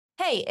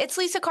Hey, it's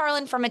Lisa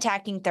Carlin from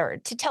Attacking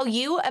Third to tell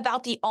you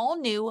about the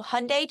all-new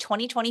Hyundai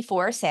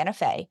 2024 Santa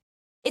Fe.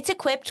 It's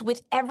equipped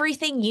with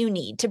everything you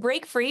need to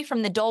break free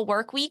from the dull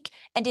work week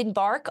and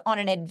embark on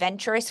an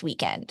adventurous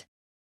weekend.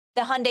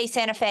 The Hyundai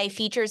Santa Fe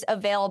features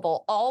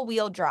available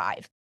all-wheel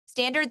drive,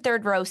 standard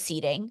third-row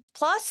seating,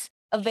 plus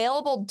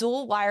available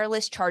dual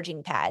wireless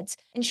charging pads,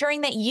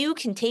 ensuring that you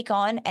can take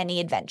on any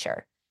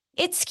adventure.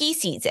 It's ski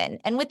season,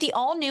 and with the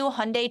all-new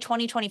Hyundai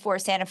 2024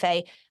 Santa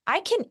Fe, I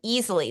can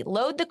easily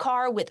load the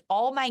car with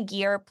all my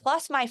gear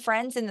plus my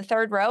friends in the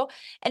third row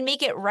and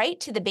make it right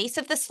to the base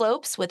of the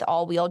slopes with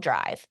all-wheel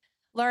drive.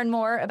 Learn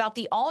more about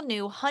the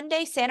all-new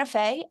Hyundai Santa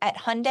Fe at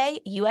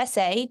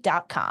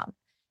HyundaiUSA.com.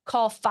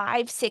 Call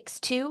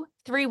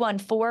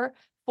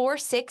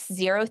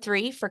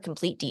 562-314-4603 for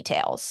complete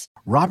details.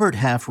 Robert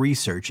Half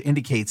research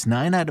indicates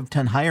 9 out of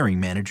 10 hiring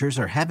managers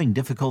are having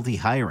difficulty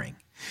hiring.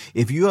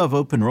 If you have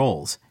open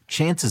roles,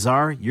 chances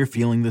are you're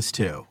feeling this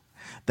too.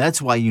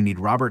 That's why you need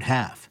Robert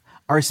Half.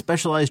 Our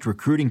specialized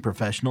recruiting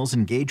professionals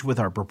engage with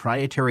our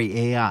proprietary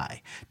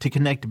AI to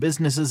connect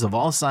businesses of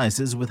all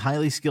sizes with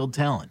highly skilled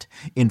talent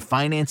in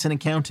finance and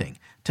accounting,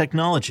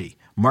 technology,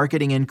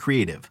 marketing and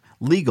creative,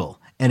 legal,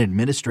 and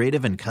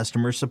administrative and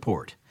customer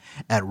support.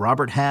 At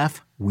Robert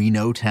Half, we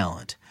know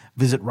talent.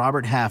 Visit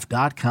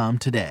roberthalf.com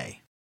today.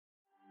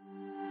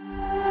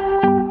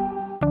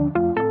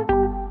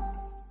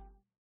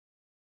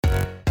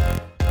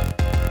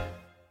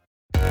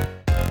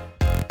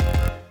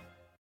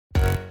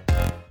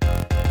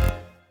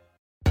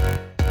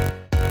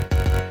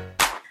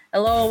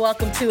 Hello and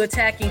welcome to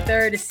Attacking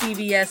Third, a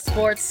CBS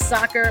Sports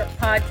Soccer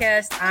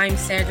podcast. I'm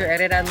Sandra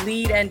Herrera,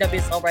 lead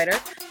NWSL writer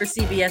for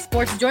CBS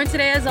Sports. Joined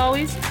today, as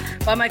always,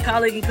 by my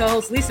colleague and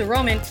co-host Lisa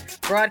Roman,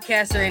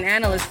 broadcaster and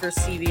analyst for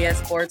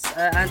CBS Sports.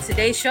 On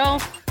today's show,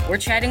 we're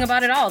chatting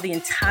about it all, the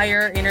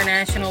entire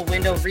international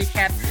window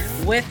recap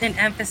with an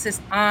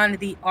emphasis on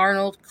the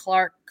Arnold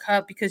Clark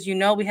Cup, because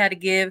we had to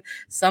give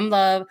some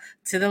love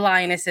to the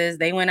Lionesses.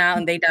 They went out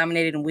and they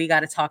dominated, and we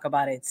got to talk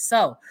about it.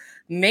 So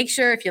make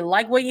sure, if you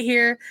like what you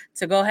hear,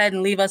 to go ahead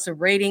and leave us a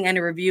rating and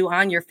a review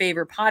on your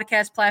favorite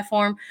podcast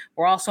platform.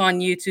 We're also on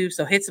YouTube,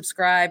 so hit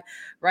subscribe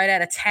right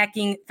at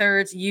Attacking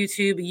Thirds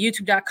YouTube,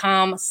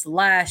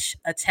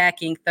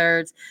 youtube.com/Attacking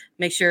Thirds.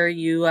 Make sure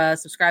you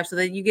subscribe so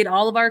that you get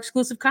all of our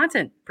exclusive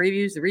content,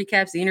 previews, the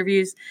recaps, the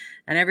interviews,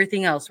 and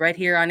everything else right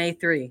here on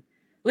A3.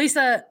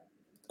 Lisa,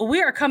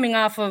 we are coming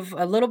off of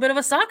a little bit of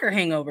a soccer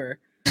hangover.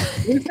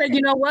 We said,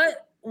 you know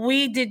what?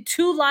 We did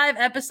 2 live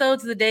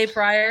episodes the day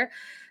prior.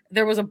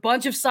 There was a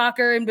bunch of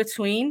soccer in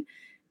between.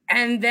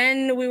 And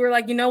then we were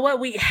like, you know what?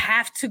 We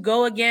have to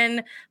go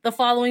again the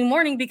following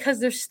morning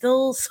because there's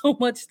still so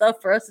much stuff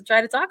for us to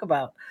try to talk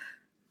about.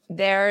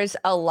 There's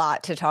a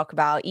lot to talk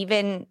about.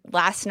 Even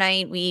last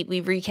night, we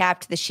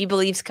recapped the She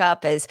Believes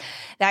Cup as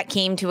that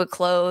came to a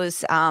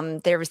close.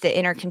 There was the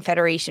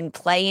Interconfederation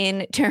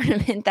play-in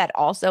tournament that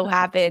also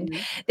happened.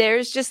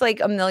 There's just like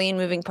a million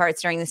moving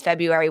parts during this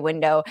February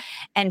window.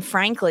 And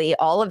frankly,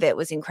 all of it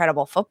was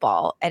incredible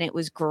football. And it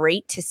was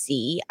great to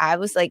see. I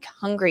was like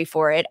hungry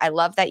for it. I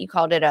love that you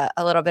called it a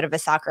little bit of a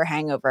soccer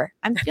hangover.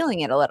 I'm feeling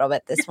it a little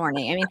bit this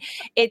morning. I mean,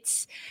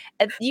 it's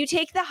you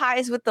take the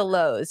highs with the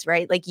lows,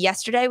 right? Like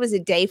yesterday was a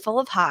day full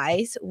of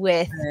highs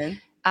with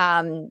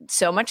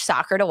so much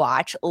soccer to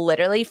watch,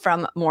 literally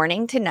from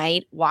morning to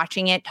night,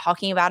 watching it,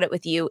 talking about it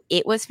with you.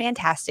 It was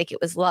fantastic.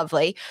 It was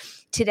lovely.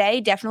 Today,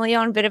 definitely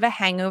on a bit of a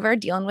hangover,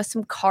 dealing with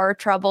some car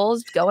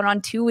troubles, going on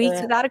 2 weeks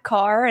without a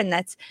car. And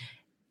that's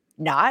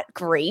not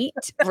great.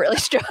 Really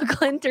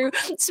smiling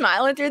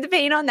through the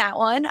pain on that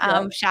one.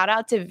 Shout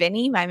out to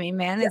Vinny, my main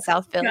man in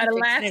South Philly. Gotta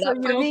laugh so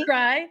you don't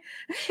cry.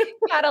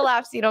 Gotta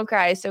laugh so you don't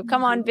cry. So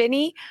come on,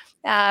 Vinny,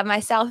 my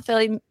South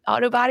Philly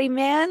auto body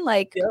man.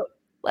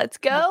 Let's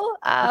go.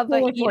 But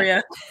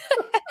we're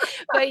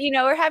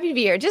happy to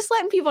be here. Just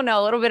letting people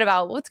know a little bit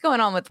about what's going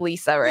on with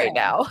Lisa right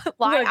now.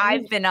 Why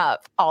I've been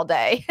up all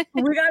day.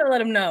 We got to let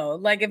them know.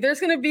 Like, if there's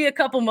going to be a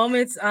couple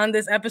moments on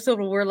this episode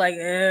where we're like,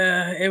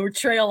 it would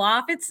trail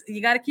off,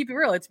 you got to keep it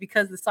real. It's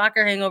because the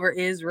soccer hangover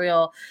is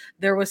real.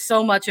 There was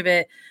so much of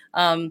it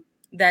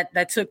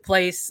that took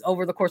place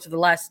over the course of the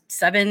last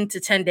 7 to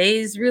 10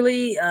 days,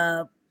 really.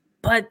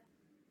 But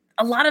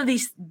a lot of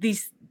these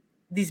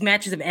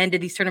matches have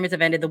ended. These tournaments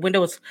have ended. The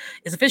window is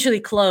officially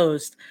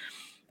closed.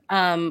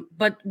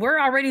 But we're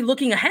already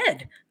looking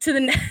ahead to the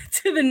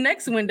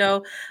next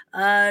window.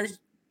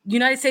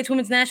 United States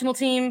women's national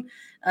team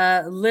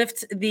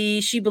lift the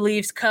She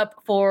Believes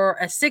Cup for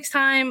a 6th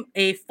time,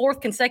 a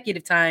 4th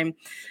consecutive time.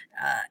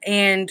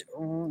 And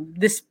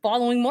this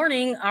following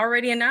morning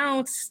already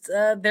announced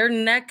their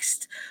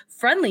next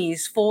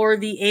friendlies for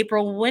the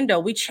April window.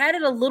 We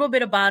chatted a little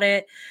bit about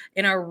it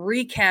in our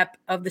recap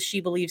of the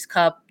She Believes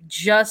Cup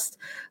just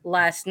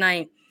last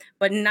night.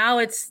 But now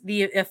it's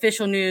the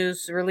official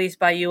news released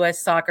by U.S.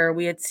 Soccer.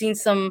 We had seen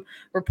some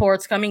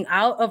reports coming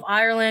out of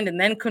Ireland and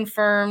then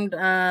confirmed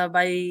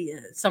by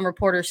some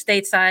reporters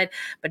stateside.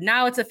 But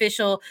now it's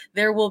official.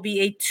 There will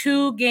be a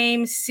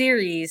 2-game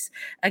series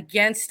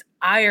against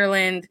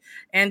Ireland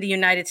and the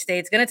United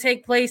States. Going to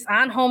take place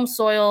on home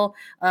soil.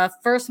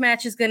 First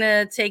match is going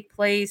to take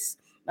place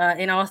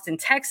in Austin,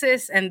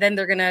 Texas, and then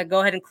they're going to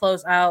go ahead and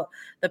close out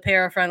the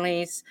pair of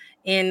friendlies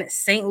in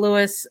St.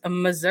 Louis,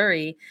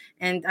 Missouri.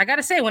 And I got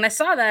to say, when I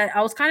saw that,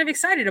 I was kind of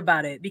excited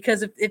about it,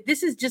 because if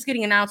this is just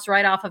getting announced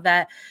right off of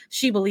that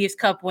She Believes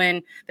Cup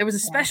win, there was a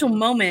special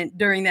moment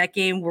during that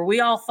game where we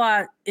all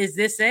thought, is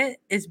this it?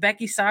 Is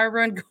Becky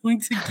Sauerbrunn going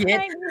to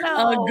get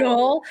a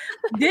goal?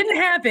 Didn't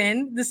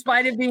happen,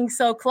 despite it being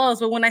so close.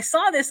 But when I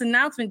saw this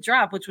announcement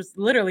drop, which was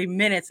literally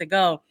minutes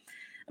ago,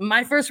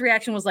 my first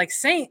reaction was like,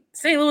 St.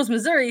 Louis,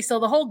 Missouri. So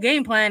the whole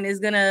game plan is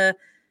gonna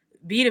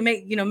be to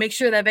make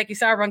sure that Becky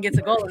Sauerbrunn gets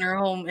a goal in her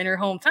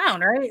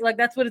hometown, right? Like,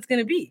 that's what it's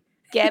gonna be.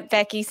 Get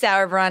Becky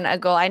Sauerbrunn a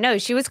goal. I know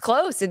she was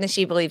close in the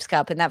She Believes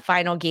Cup in that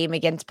final game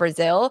against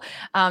Brazil.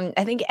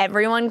 I think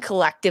everyone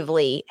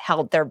collectively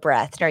held their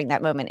breath during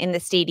that moment in the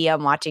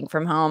stadium watching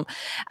from home.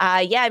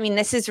 Yeah, I mean,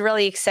 this is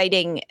really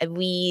exciting.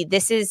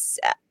 This is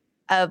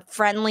a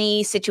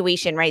friendly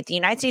situation, right? The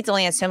United States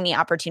only has so many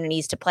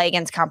opportunities to play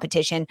against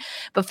competition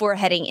before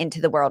heading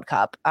into the World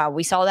Cup.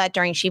 We saw that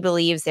during She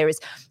Believes. There was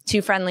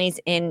 2 friendlies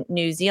in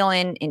New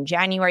Zealand in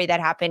January that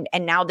happened,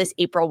 and now this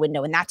April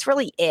window. And that's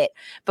really it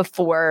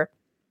before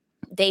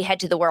they head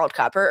to the World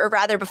Cup, or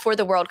rather before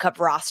the World Cup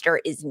roster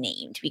is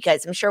named,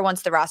 because I'm sure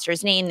once the roster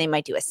is named, they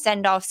might do a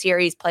send-off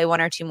series, play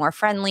 1 or 2 more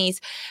friendlies.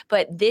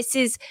 But this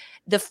is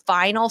the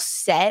final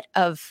set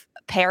of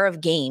pair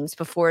of games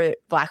before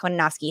Vlatko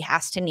Andonovski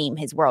has to name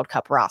his World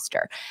Cup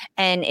roster.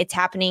 And it's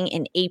happening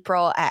in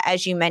April,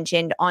 as you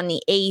mentioned, on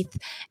the 8th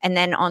and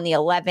then on the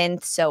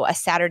 11th. So a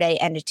Saturday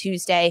and a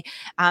Tuesday.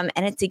 And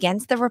it's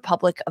against the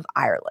Republic of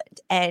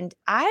Ireland. And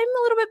I'm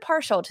a little bit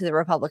partial to the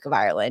Republic of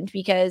Ireland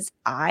because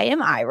I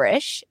am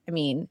Irish. I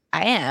mean,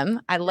 I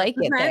am. I like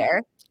it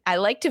there. I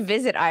like to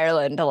visit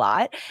Ireland a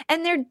lot.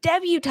 And they're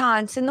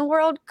debutantes in the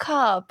World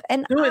Cup.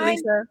 And do it,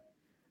 Lisa.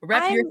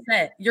 Rep your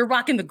set. You're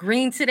rocking the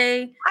green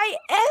today. I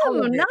am,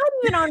 not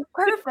even on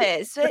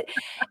purpose. But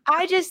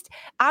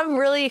I'm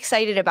really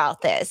excited about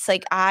this.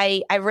 Like,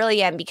 I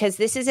really am, because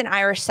this is an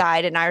Irish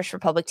side, an Irish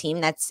Republic team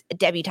that's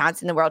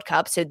debutantes in the World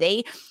Cup. So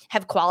they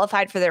have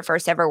qualified for their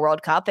first ever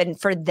World Cup. And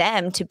for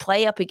them to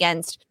play up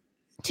against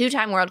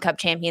 2-time World Cup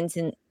champions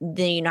in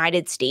the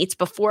United States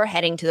before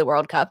heading to the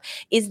World Cup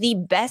is the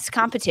best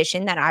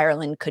competition that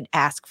Ireland could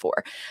ask for.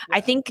 Yeah.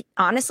 I think,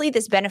 honestly,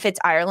 this benefits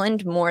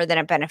Ireland more than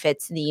it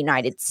benefits the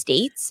United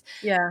States.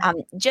 Yeah.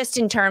 Just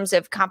in terms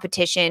of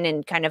competition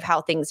and kind of how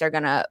things are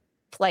going to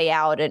play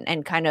out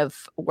and kind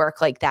of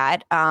work like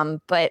that.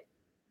 But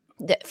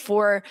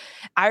for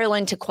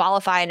Ireland to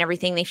qualify and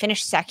everything, they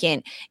finished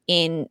second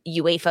in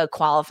UEFA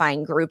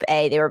qualifying Group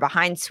A. They were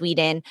behind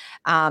Sweden,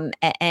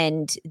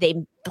 and they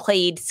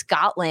played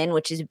Scotland,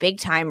 which is a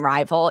big-time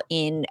rival,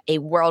 in a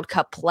World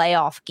Cup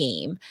playoff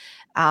game.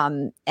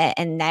 And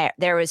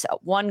there was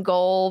 1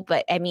 goal,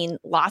 but I mean,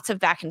 lots of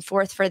back and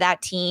forth for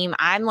that team.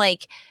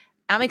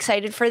 I'm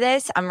excited for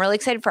this. I'm really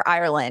excited for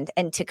Ireland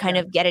and to kind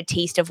of get a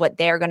taste of what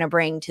they're going to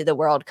bring to the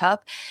World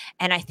Cup.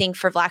 And I think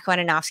for Vlatko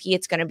Andonovski,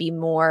 it's going to be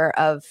more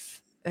of,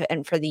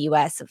 and for the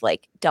U.S., of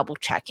like double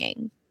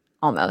checking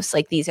almost.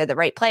 Like, these are the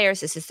right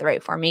players. This is the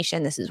right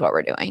formation. This is what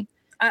we're doing.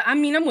 I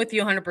mean, I'm with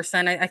you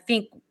 100%. I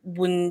think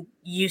when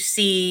you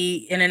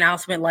see an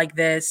announcement like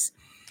this,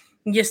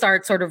 you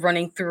start sort of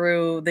running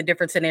through the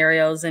different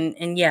scenarios.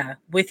 And yeah,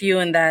 with you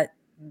in that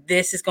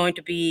this is going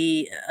to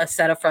be a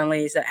set of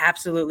friendlies that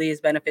absolutely is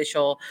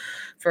beneficial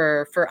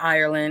for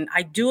Ireland.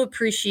 I do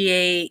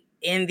appreciate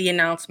in the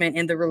announcement,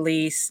 in the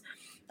release,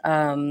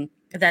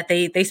 that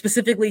they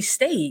specifically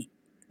state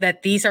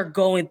that these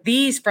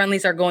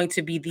friendlies are going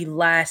to be the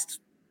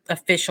last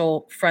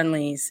official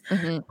friendlies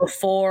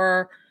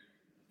before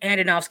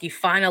Andonovski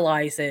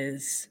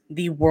finalizes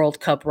the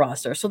World Cup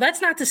roster. So that's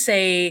not to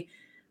say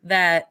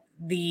that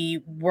the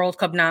World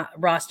Cup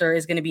roster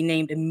is going to be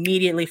named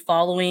immediately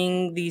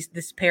following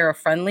this pair of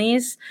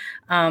friendlies.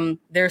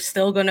 There's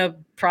still going to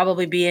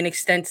probably be an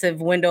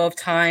extensive window of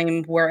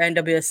time where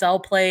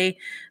NWSL play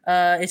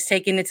is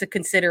taken into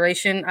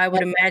consideration, I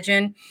would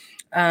imagine.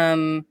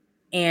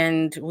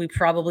 And we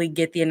probably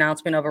get the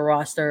announcement of a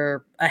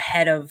roster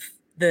ahead of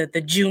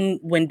the June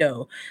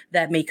window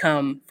that may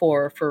come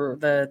for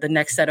the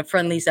next set of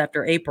friendlies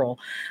after April.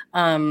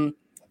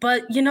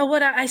 But you know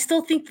what? I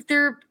still think that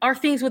there are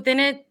things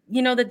within it,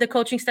 that the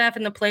coaching staff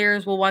and the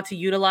players will want to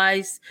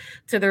utilize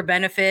to their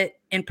benefit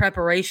in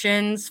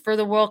preparations for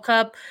the World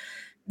Cup.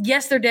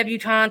 Yes, they're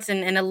debutantes,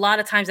 and a lot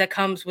of times that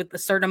comes with a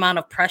certain amount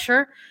of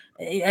pressure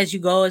as you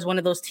go as one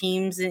of those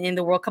teams in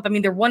the World Cup. I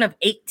mean, they're one of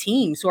 8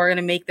 teams who are going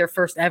to make their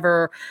first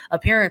ever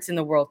appearance in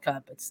the World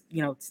Cup. It's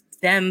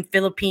them,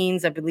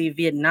 Philippines, I believe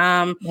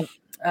Vietnam,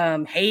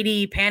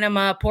 Haiti,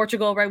 Panama,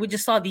 Portugal, right? We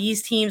just saw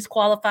these teams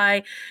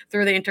qualify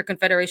through the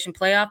Interconfederation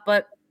playoff,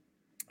 but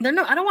they're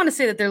no, I don't want to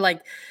say that they're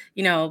like,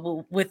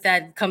 with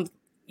that comes,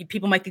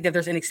 people might think that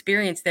there's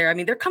inexperience there. I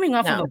mean, they're coming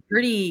off of No. a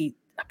pretty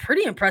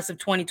impressive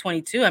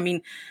 2022. I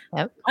mean,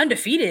 Yep.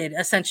 undefeated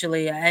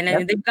essentially, and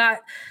Yep. they've got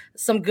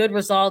some good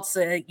results.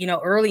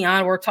 Early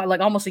on, we're talking like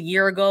almost a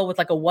year ago with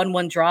like a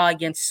 1-1 draw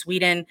against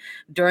Sweden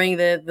during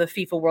the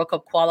FIFA World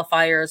Cup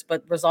qualifiers,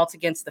 but results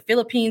against the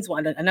Philippines,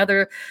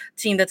 another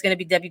team that's going to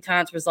be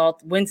debutantes,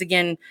 wins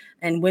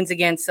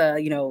against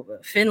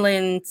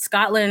Finland.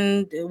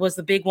 Scotland was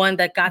the big one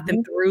that got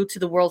them through to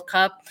the World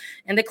Cup,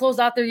 and they closed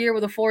out their year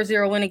with a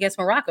 4-0 win against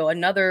Morocco,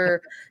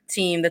 another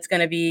team that's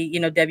going to be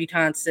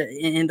debutantes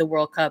in the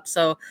World Cup.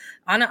 So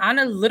on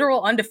a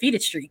literal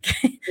undefeated streak.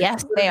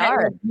 Yes, they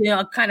are.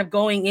 Kind of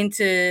going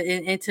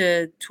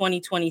into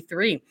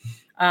 2023,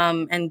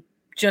 and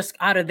just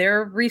out of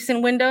their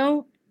recent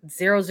window,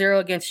 0-0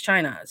 against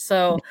China.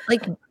 So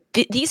like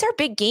these are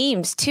big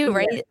games too,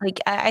 right? Yeah. Like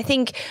I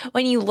think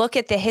when you look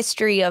at the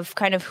history of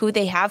kind of who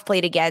they have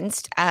played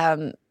against,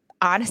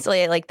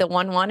 honestly, like the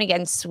 1-1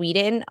 against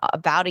Sweden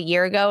about a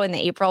year ago in the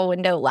April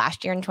window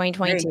last year in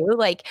 2022, right.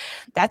 Like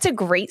that's a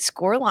great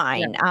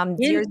scoreline. Yeah.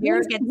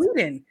 0-0 against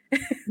Sweden.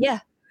 Yeah.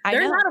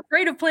 They're not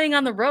afraid of playing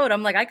on the road.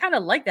 I'm like, I kind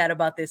of like that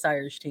about this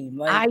Irish team.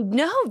 Like, I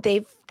know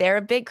they're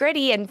a bit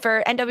gritty, and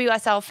for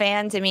NWSL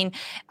fans, I mean,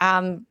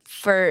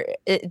 for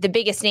the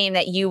biggest name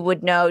that you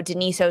would know,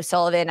 Denise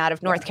O'Sullivan out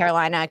of North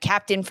Carolina,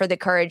 captain for the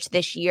Courage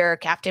this year,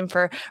 captain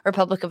for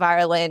Republic of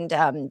Ireland.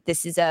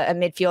 This is a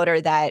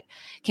midfielder that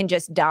can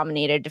just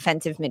dominate, a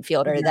defensive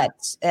midfielder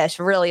that's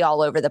really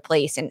all over the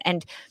place,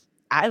 and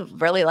I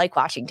really like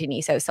watching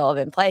Denise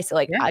O'Sullivan play. So,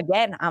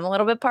 again, I'm a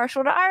little bit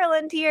partial to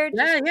Ireland here.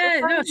 No,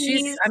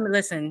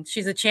 listen,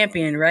 she's a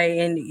champion, right?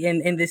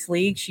 In this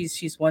league,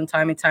 she's won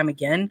time and time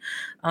again.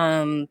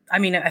 I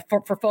mean,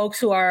 for folks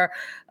who are,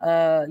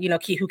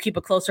 who keep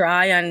a closer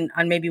eye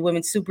on maybe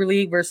Women's Super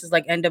League versus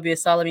like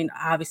NWSL, I mean,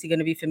 obviously going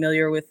to be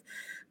familiar with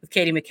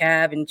Katie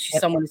McCabe, and she's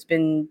someone who's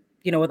been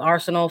with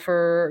Arsenal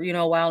for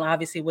a while, and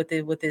obviously with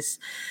this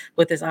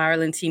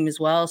Ireland team as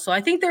well. So I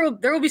think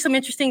there will be some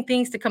interesting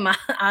things to come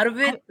out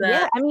of it.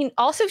 I mean,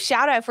 also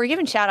shout out, if we're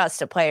giving shout outs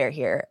to player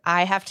here,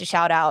 I have to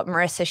shout out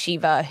Marissa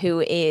Shiva,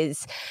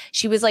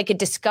 she was like a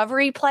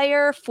discovery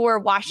player for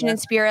Washington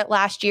Spirit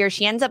last year.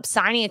 She ends up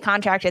signing a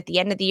contract at the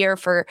end of the year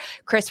for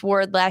Chris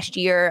Ward last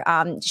year.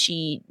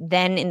 She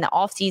then in the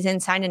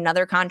offseason signed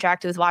another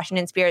contract with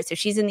Washington Spirit. So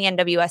she's in the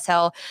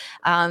NWSL.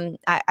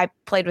 I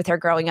played with her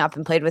growing up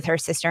and played with her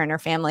sister and her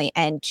family,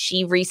 and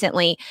she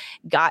recently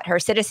got her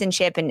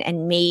citizenship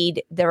and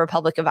made the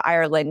Republic of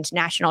Ireland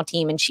national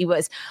team, and she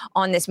was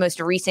on this most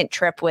recent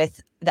trip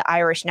with the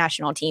Irish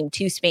national team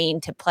to Spain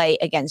to play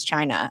against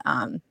China.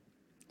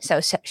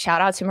 So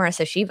shout out to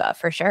Marissa Shiva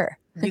for sure.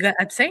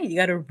 I'm saying you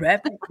got to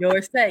rep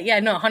your set. Yeah,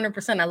 no,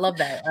 100%. I love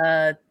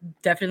that.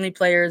 Definitely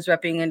players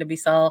repping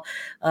NWSL,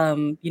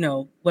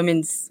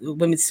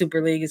 women's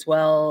Super League as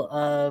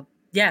well.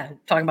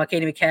 Talking about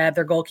Katie McCabe,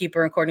 their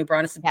goalkeeper, and Courtney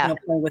Brown is playing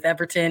with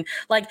Everton.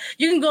 Like,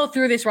 you can go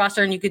through this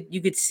roster and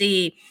you could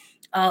see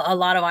a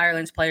lot of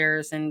Ireland's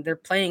players, and they're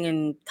playing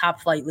in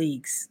top flight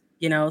leagues.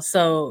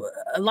 So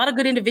a lot of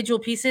good individual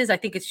pieces. I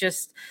think it's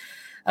just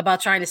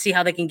about trying to see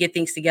how they can get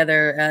things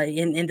together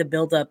in the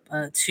buildup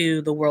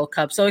to the World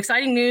Cup. So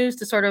exciting news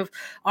to sort of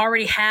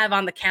already have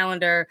on the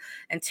calendar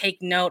and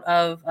take note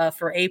of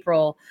for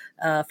April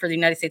for the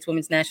United States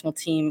women's national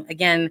team.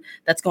 Again,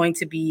 that's going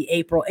to be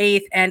April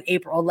 8th and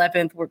April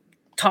 11th. We're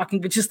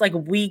talking just like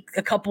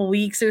a couple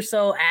weeks or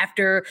so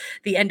after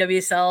the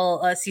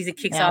NWSL season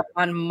kicks off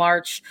on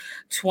March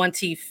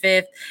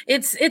 25th.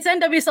 It's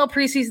NWSL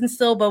preseason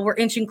still, but we're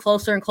inching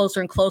closer and closer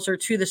and closer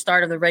to the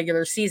start of the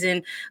regular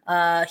season.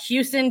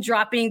 Houston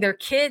dropping their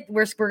kit.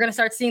 We're going to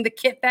start seeing the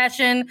kit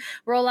fashion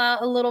roll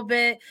out a little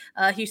bit.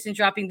 Houston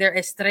dropping their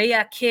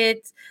Estrella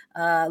kit.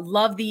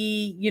 Love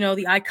the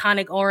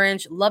iconic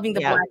orange, loving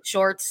the black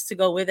shorts to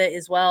go with it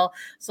as well.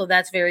 So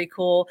that's very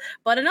cool.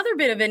 But another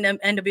bit of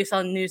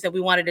NWSL news that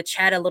we wanted to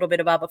chat a little bit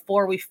about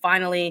before we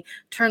finally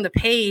turn the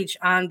page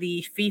on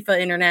the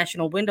FIFA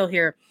international window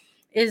here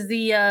is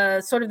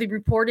the sort of the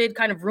reported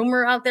kind of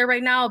rumor out there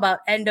right now about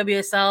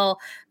NWSL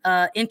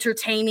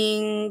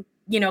entertaining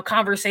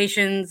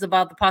conversations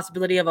about the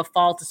possibility of a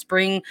fall to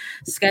spring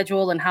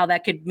schedule and how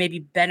that could maybe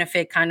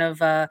benefit kind of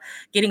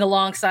getting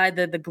alongside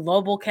the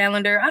global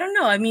calendar. I don't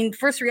know. I mean,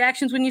 first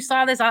reactions when you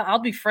saw this, I'll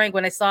be frank,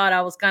 when I saw it,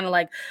 I was kind of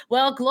like,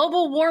 well,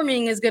 global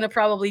warming is going to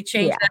probably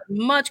change that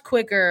much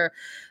quicker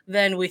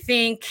than we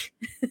think.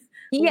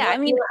 Yeah, I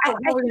mean, how are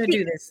we going to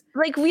do this?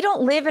 Like, we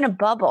don't live in a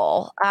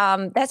bubble.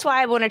 That's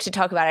why I wanted to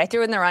talk about it. I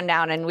threw in the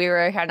rundown and we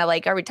were kind of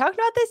like, are we talking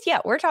about this? Yeah,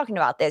 we're talking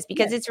about this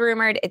because it's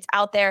rumored, it's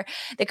out there.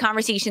 The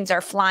conversations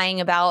are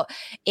flying about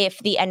if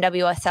the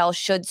NWSL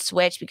should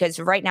switch, because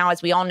right now,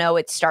 as we all know,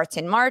 it starts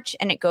in March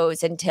and it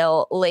goes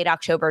until late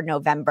October,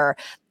 November,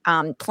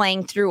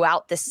 playing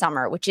throughout the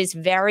summer, which is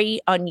very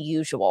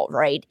unusual,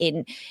 right?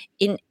 In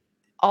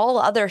all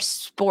other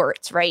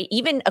sports, right?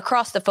 Even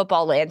across the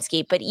football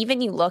landscape, but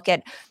even you look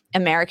at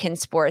American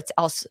sports.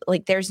 Also,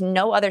 like there's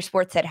no other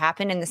sports that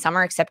happen in the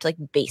summer except like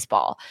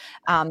baseball.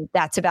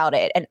 That's about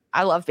it. And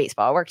I love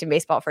baseball. I worked in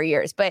baseball for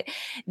years, but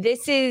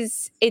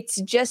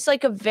it's just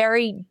like a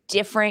very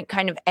different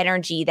kind of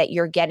energy that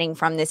you're getting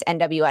from this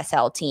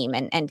NWSL team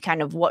and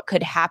kind of what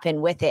could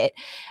happen with it.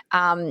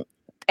 And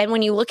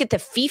when you look at the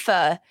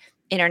FIFA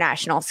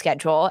international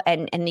schedule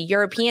and the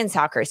European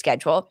soccer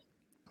schedule,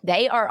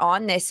 they are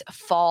on this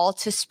fall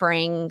to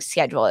spring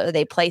schedule.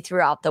 They play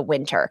throughout the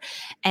winter.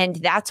 And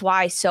that's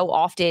why so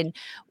often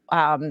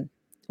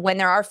when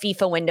there are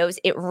FIFA windows,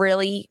 it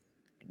really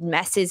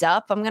messes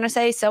up, I'm going to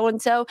say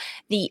so-and-so,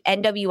 the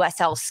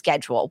NWSL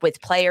schedule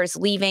with players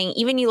leaving.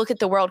 Even you look at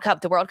the World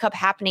Cup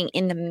happening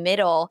in the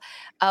middle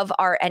of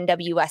our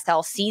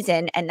NWSL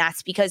season. And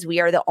that's because we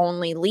are the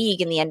only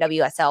league in the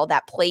NWSL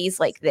that plays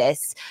like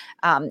this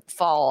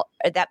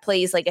that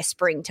plays like a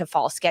spring to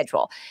fall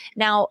schedule.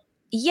 Now,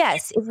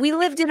 yes, if we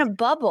lived in a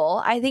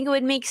bubble, I think it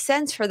would make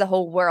sense for the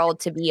whole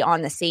world to be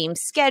on the same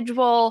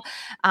schedule.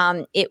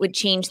 It would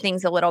change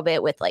things a little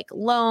bit with like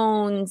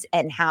loans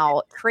and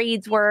how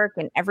trades work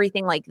and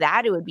everything like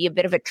that. It would be a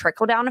bit of a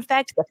trickle down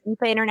effect. The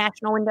FIFA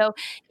international window,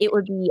 it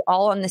would be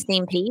all on the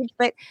same page,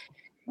 but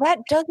that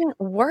doesn't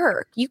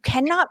work. You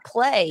cannot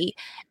play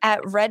at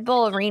Red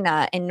Bull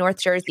Arena in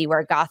North Jersey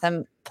where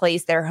Gotham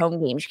plays their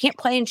home games. You can't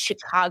play in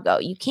Chicago.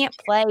 You can't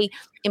play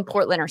in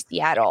Portland or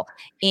Seattle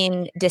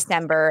in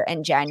December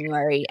and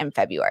January and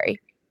February.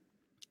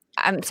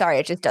 I'm sorry,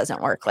 it just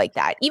doesn't work like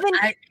that.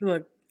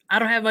 Look, I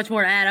don't have much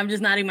more to add. I'm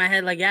just nodding my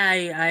head like, yeah,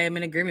 I am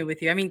in agreement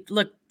with you. I mean,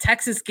 look,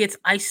 Texas gets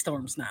ice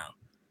storms now.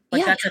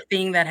 Like that's a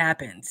thing that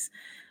happens.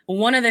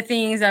 One of the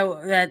things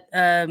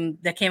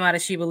that came out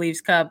of She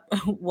Believes Cup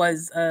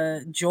was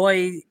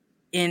joy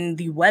in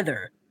the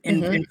weather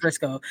in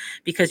Frisco,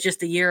 because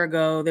just a year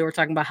ago they were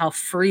talking about how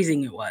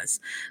freezing it was.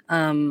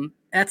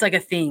 That's like a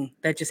thing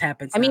that just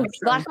happens. I mean,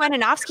 Vlatko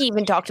Andonovski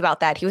even talked about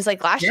that. He was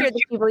like, last year at the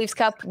She Believes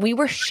Cup, we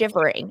were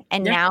shivering,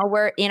 and now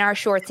we're in our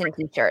shorts and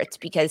t-shirts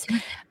because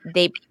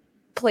they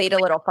played a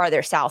little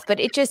farther south. But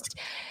it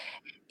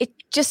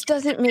just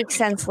doesn't make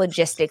sense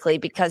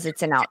logistically because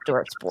it's an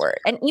outdoor sport.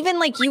 And even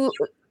like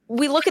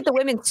we look at the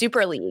Women's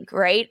Super League,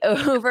 right?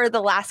 Over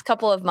the last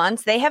couple of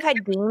months, they have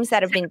had games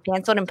that have been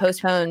canceled and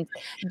postponed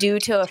due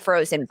to a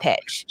frozen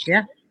pitch.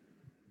 Yeah.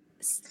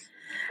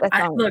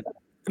 Look,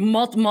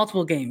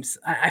 multiple games.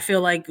 I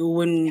feel like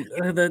when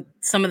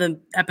some of the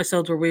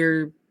episodes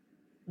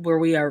where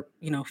we are,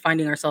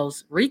 finding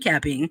ourselves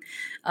recapping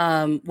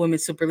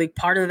Women's Super League,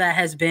 part of that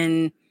has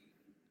been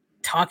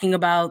talking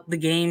about the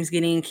games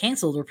getting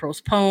canceled or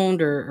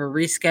postponed or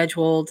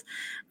rescheduled.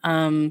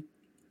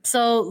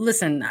 So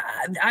listen,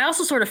 I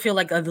also sort of feel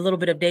like a little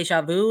bit of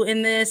deja vu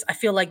in this. I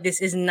feel like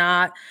this is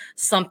not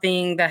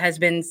something that has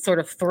been sort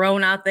of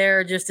thrown out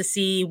there just to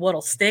see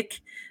what'll stick.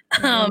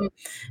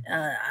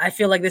 I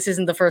feel like this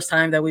isn't the first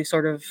time that we've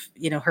sort of,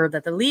 heard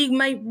that the league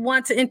might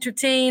want to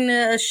entertain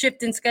a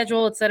shift in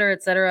schedule, et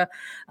cetera,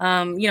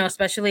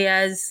 especially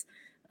as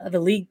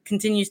the league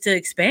continues to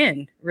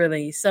expand,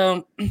 really.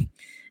 So,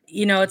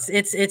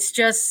 it's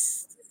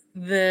just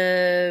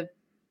the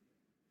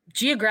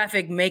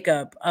geographic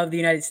makeup of the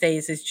United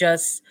States is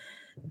just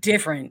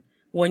different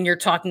when you're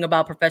talking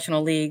about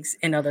professional leagues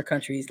in other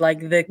countries.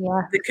 Like the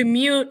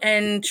commute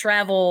and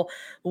travel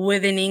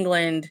within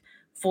England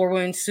for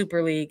Women's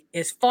Super League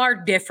is far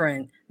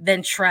different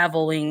than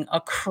traveling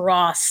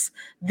across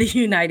the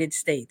United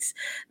States.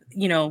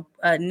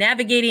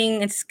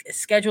 Navigating and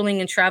scheduling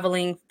and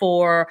traveling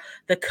for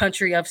the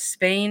country of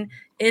Spain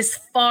is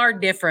far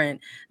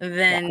different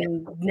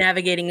than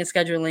navigating and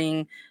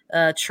scheduling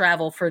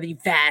travel for the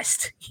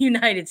vast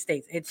United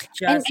States. It's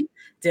just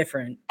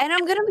different. And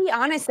I'm going to be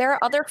honest, there are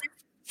other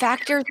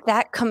factors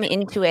that come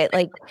into it.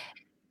 Like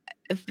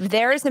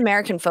there is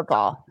American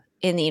football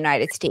in the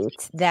United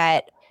States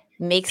that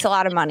makes a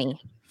lot of money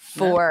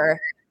for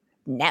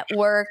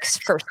networks,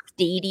 for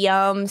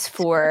stadiums,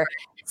 for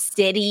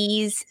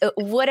cities,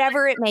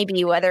 whatever it may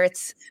be, whether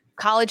it's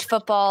college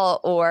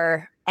football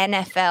or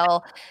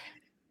NFL.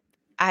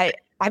 I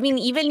mean,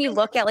 even you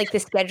look at like the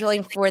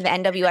scheduling for the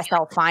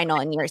NWSL final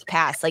in years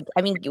past, like,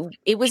 I mean,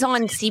 it was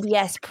on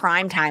CBS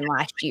primetime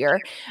last year,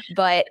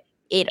 but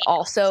it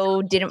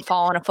also didn't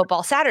fall on a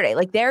football Saturday.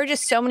 Like there are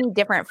just so many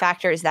different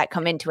factors that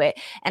come into it.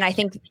 And I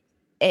think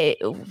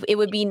it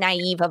would be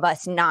naive of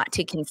us not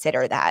to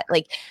consider that.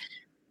 Like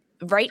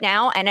right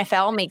now,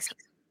 NFL makes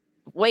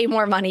way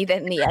more money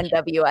than the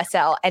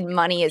NWSL, and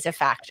money is a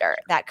factor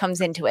that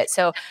comes into it.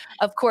 So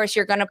of course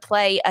you're going to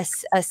play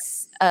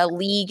a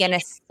league in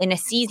a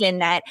season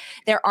that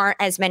there aren't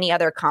as many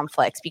other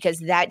conflicts, because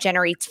that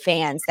generates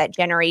fans, that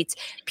generates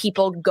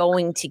people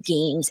going to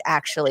games.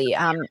 Actually,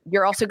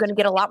 you're also going to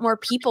get a lot more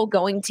people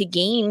going to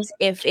games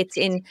if it's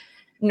in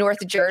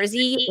North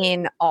Jersey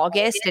in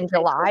August and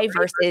July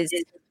versus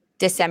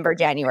December,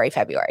 January,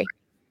 February.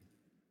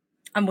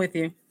 I'm with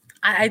you.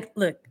 I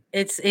look,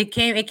 it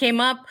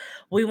came up.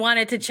 We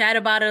wanted to chat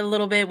about it a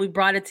little bit. We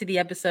brought it to the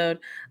episode.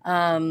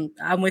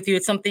 I'm with you.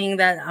 It's something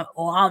that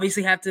we'll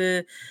obviously have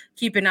to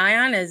keep an eye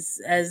on as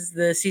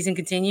the season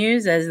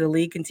continues, as the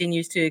league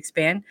continues to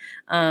expand.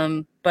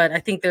 But I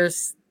think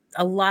there's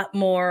a lot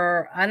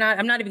more. I'm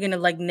not even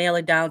gonna nail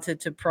it down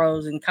to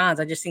pros and cons.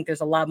 I just think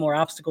there's a lot more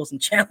obstacles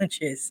and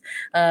challenges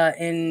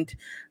and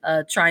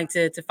trying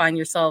to find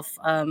yourself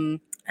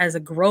as a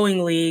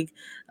growing league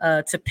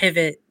to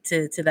pivot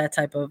to that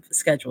type of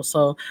schedule.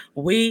 So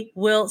we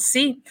will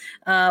see.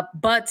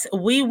 But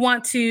we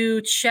want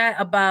to chat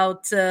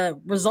about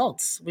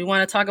results. We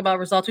want to talk about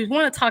results. We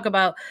want to talk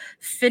about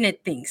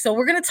finite things. So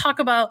we're going to talk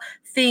about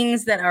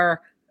things that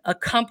are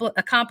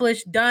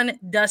accomplished, done,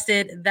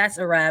 dusted. That's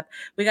a wrap.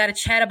 We got to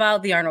chat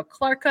about the Arnold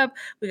Clark Cup.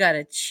 We got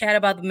to chat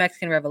about the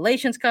Mexican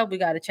Revelations Cup. We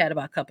got to chat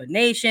about Cup of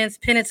Nations,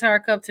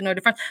 Pinatar Cup, Tenor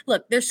de France.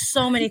 Look, there's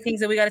so many things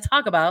that we got to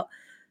talk about.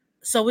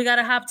 So we got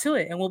to hop to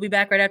it, and we'll be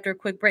back right after a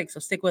quick break. So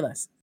stick with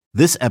us.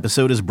 This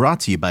episode is brought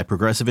to you by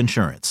Progressive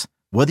Insurance.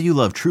 Whether you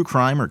love true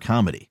crime or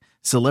comedy,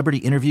 celebrity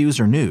interviews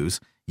or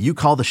news, you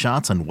call the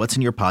shots on what's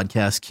in your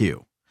podcast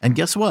queue. And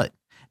guess what?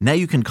 Now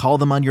you can call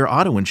them on your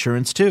auto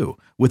insurance too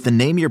with the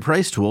Name Your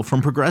Price tool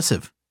from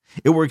Progressive.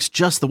 It works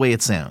just the way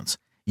it sounds.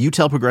 You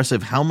tell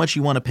Progressive how much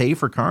you want to pay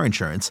for car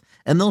insurance,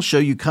 and they'll show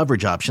you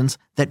coverage options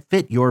that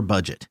fit your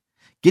budget.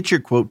 Get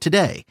your quote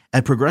today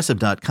at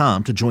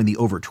Progressive.com to join the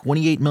over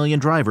 28 million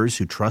drivers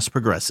who trust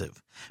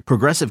Progressive.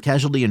 Progressive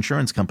Casualty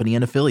Insurance Company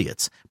and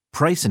Affiliates.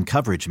 Price and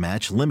coverage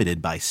match limited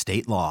by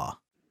state law.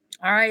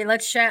 All right,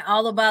 let's chat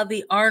all about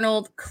the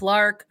Arnold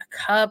Clark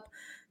Cup.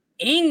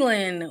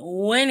 England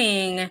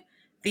winning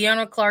the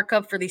Arnold Clark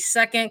Cup for the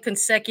second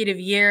consecutive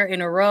year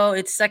in a row.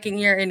 Its second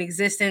year in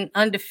existence,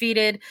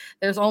 undefeated.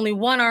 There's only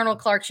one Arnold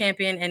Clark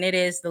champion, and it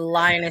is the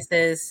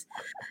Lionesses.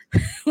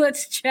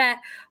 Let's chat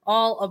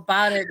all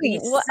about it.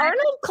 Well,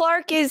 Arnold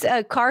Clark is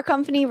a car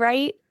company,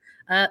 right?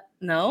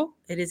 No,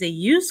 it is a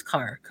used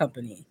car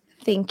company.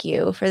 Thank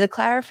you for the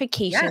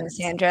clarification, yes.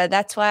 Sandra.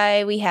 That's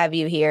why we have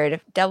you here, to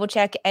double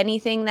check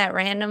anything that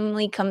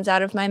randomly comes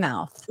out of my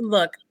mouth.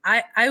 Look,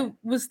 I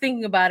was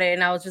thinking about it,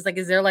 and I was just like,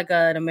 is there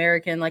an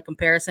American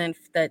comparison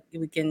that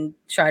we can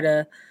try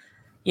to,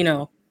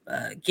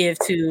 give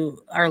to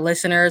our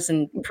listeners,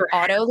 and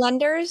auto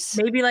lenders,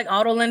 maybe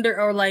auto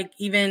lender, or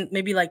even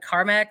maybe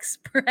CarMax,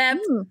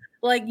 perhaps,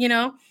 or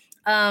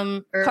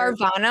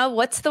Carvana.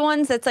 What's the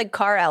ones that's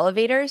car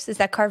elevators? Is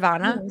that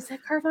Carvana? Oh, is that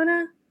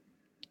Carvana?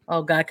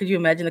 Oh God, could you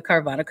imagine the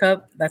Carvana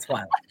Cup? That's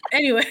wild.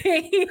 Anyway,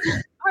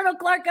 Arnold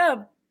Clark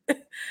Cup.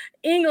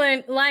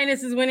 England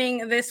Lioness is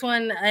winning this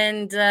one,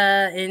 and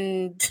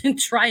in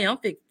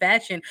triumphant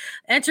fashion,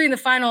 entering the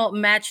final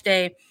match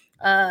day.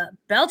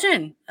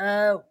 Belgium,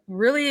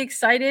 really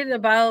excited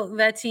about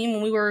that team.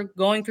 When we were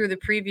going through the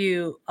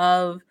preview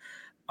of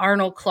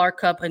Arnold Clark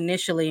Cup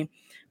initially,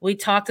 we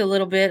talked a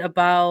little bit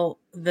about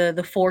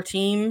the four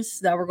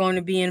teams that were going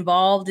to be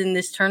involved in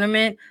this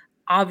tournament.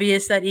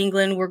 Obvious that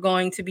England were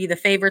going to be the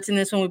favorites in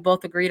this one. We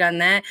both agreed on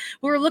that.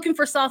 We were looking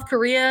for South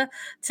Korea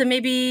to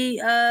maybe,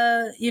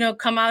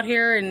 come out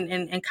here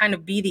and kind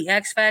of be the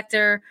X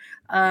factor.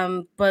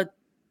 But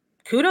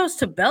kudos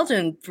to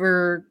Belgium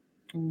for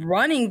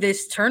running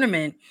this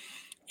tournament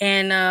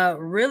and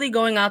really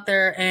going out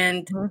there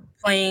and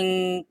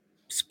playing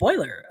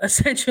spoiler,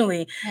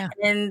 essentially,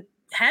 and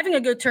having a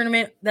good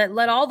tournament that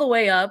led all the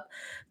way up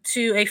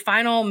to a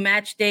final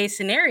match day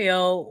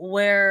scenario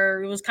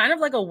where it was kind of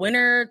like a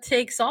winner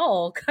takes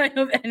all kind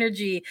of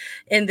energy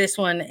in this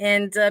one.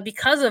 And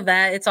because of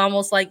that, it's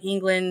almost like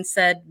England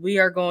said, we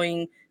are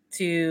going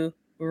to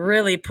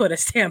really put a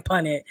stamp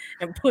on it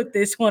and put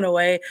this one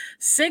away.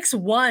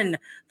 6-1,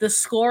 the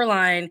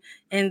scoreline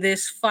in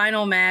this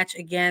final match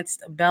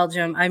against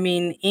Belgium. I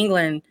mean,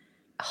 England,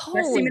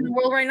 best team in the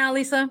world right now,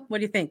 Lisa. What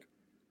do you think?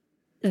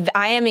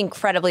 I am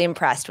incredibly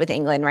impressed with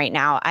England right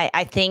now.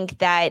 I think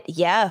that,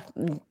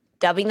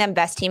 dubbing them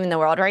best team in the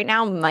world right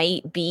now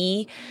might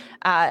be,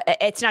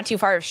 it's not too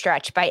far of a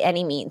stretch by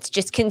any means,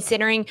 just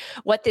considering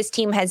what this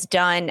team has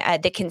done,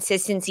 the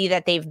consistency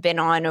that they've been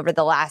on over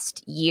the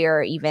last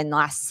year, even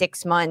last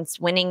 6 months,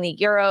 winning the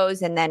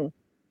Euros and then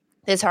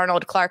this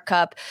Arnold Clark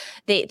Cup.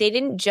 They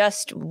didn't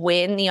just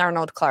win the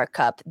Arnold Clark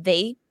Cup.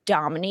 They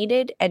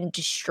dominated and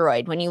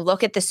destroyed. When you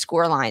look at the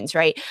score lines,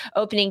 right?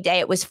 Opening day,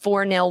 it was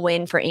 4-0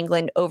 win for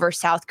England over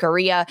South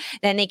Korea.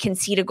 Then they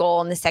concede a goal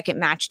on the second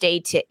match day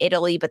to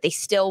Italy, but they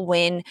still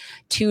win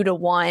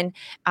 2-1.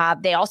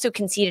 They also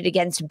conceded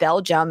against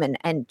Belgium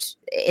and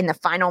in the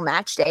final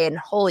match day, and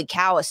holy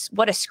cow,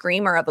 what a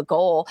screamer of a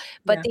goal.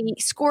 But they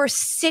score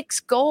 6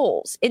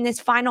 goals in this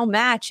final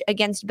match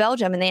against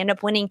Belgium, and they end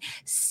up winning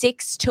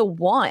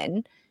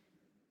 6-1.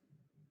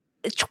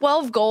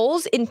 12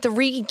 goals in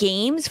 3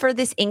 games for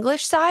this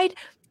English side.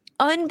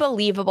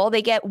 Unbelievable.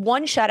 They get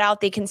 1 shutout.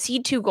 They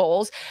concede 2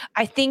 goals.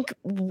 I think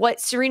what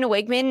Sarina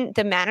Wiegman,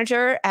 the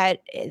manager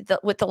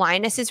with the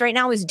Lionesses right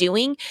now, is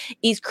doing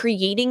is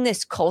creating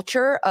this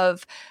culture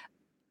of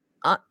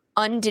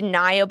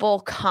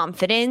undeniable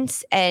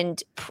confidence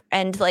and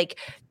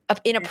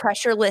in a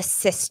pressureless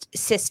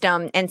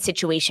system and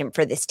situation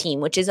for this team,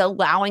 which is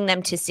allowing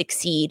them to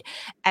succeed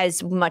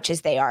as much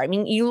as they are. I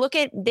mean,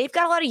 they've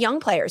got a lot of young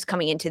players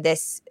coming into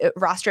this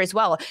roster as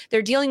well.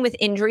 They're dealing with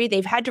injury.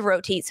 They've had to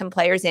rotate some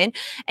players in,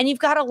 and you've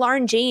got a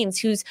Lauren James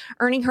who's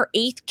earning her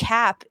 8th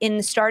cap in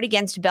the start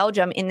against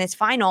Belgium in this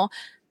final.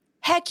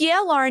 Heck yeah,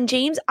 Lauren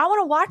James. I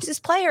want to watch this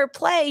player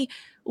play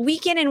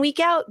week in and week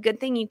out. Good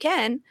thing you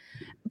can.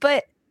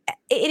 But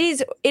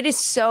it is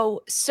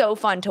so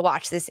fun to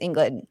watch this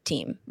England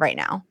team right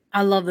now.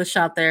 I love the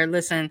shot there.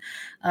 Listen,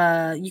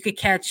 you could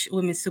catch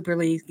Women's Super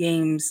League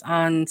games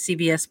on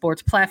CBS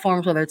Sports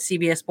platforms, whether it's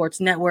CBS Sports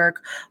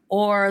Network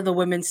or the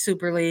Women's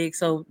Super League.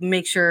 So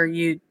make sure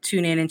you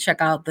tune in and check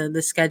out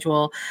the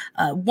schedule.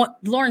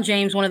 Lauren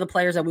James, one of the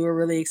players that we were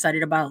really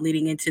excited about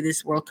leading into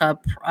this World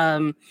Cup.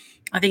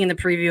 I think in the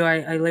preview,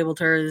 I labeled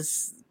her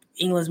as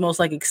England's most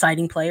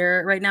exciting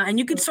player right now. And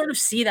you can sort of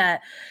see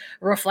that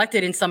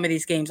reflected in some of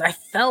these games. I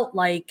felt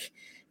like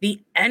the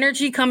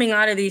energy coming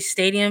out of these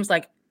stadiums,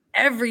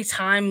 every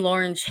time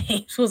Lauren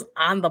James was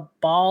on the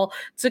ball,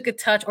 took a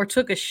touch or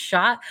took a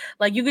shot,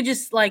 you could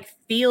just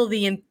feel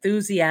the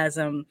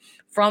enthusiasm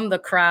from the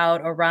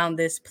crowd around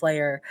this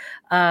player.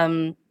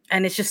 And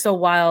it's just so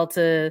wild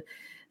to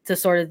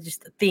sort of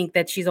just think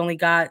that she's only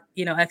got,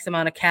 X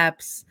amount of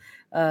caps,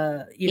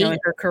 in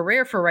her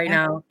career for right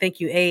now. Thank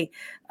you, 8.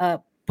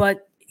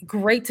 But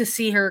great to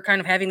see her kind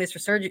of having this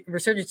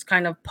resurgence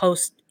kind of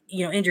post,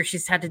 injury.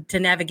 She's had to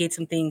navigate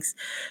some things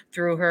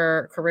through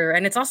her career.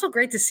 And it's also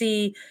great to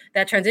see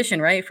that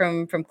transition, right?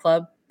 From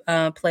club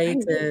play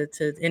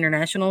to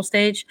international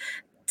stage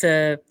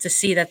to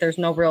see that there's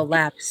no real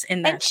lapse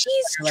in that. And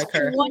she's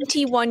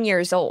 21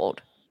 years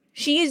old.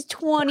 She is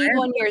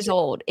 21 years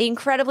old,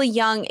 incredibly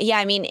young. Yeah,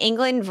 I mean,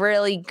 England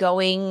really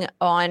going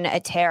on a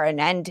tear.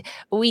 And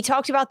we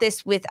talked about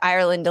this with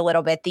Ireland a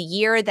little bit. The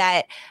year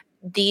that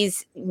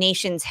these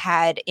nations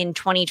had in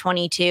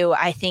 2022,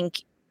 I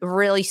think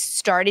really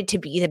started to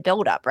be the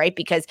buildup, right?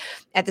 Because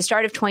at the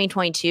start of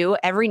 2022,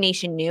 every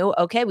nation knew,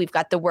 okay, we've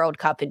got the World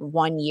Cup in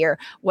 1 year.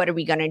 What are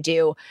we going to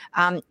do?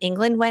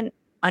 England went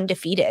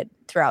undefeated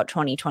throughout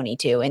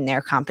 2022 in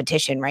their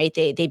competition, right?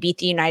 They beat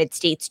the United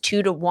States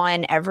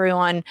 2-1.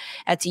 Everyone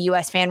that's a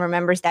US fan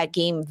remembers that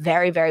game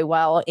very, very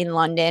well in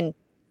London.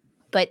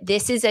 But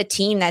this is a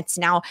team that's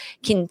now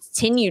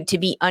continued to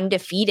be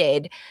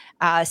undefeated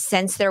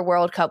since their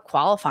World Cup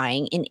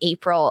qualifying in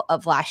April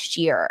of last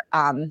year.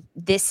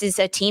 This is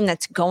a team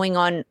that's going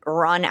on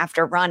run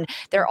after run.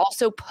 They're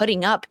also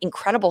putting up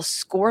incredible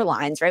score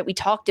lines, right? We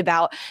talked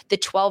about the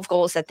 12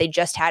 goals that they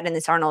just had in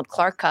this Arnold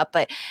Clark Cup,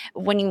 but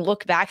when you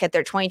look back at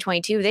their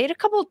 2022, they had a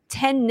couple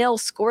 10-0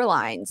 score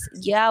lines.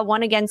 Yeah,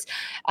 one against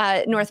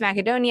North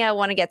Macedonia,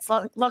 one against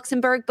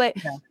Luxembourg,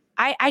 but yeah.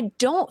 I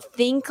don't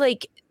think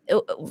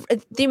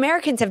the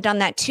Americans have done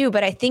that too,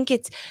 but I think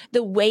it's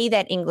the way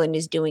that England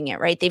is doing it,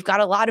 right? They've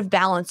got a lot of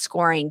balanced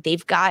scoring.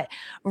 They've got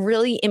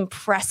really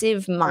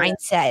impressive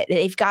mindset.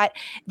 They've got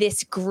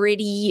this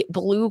gritty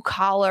blue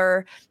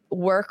collar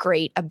work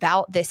rate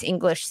about this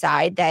English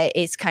side that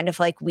is kind of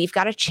we've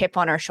got a chip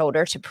on our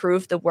shoulder to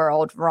prove the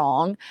world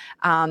wrong,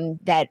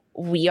 that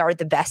we are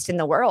the best in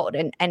the world.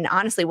 And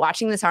honestly,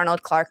 watching this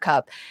Arnold Clark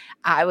Cup,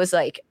 I was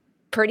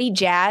pretty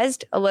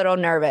jazzed, a little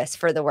nervous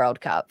for the World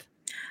Cup.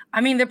 I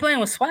mean, they're playing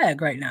with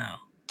swag right now,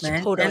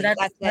 man. Totally. And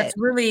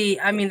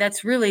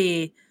that's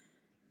really,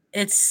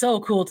 it's so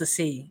cool to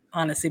see,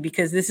 honestly,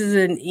 because this is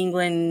an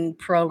England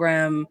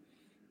program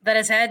that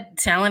has had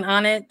talent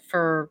on it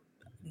for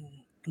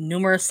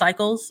numerous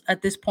cycles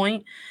at this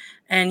point.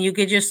 And you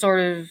could just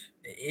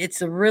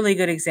it's a really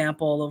good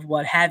example of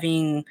what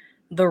having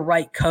the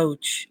right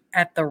coach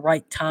at the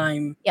right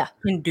time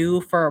can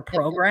do for a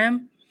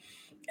program.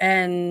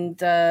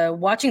 And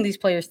watching these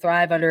players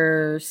thrive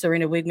under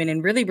Sarina Wiegman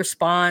and really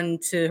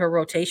respond to her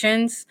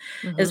rotations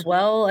as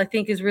well, I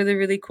think is really,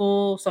 really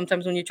cool.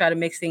 Sometimes when you try to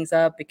mix things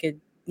up, it could,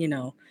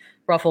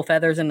 ruffle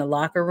feathers in the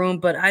locker room.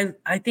 But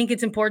I think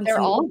it's important to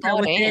know that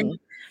within.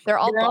 They're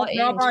all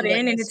bought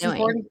in, and it's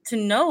important to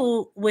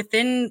know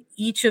within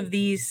each of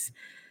these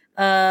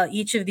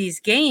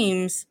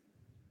games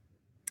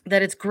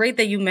that it's great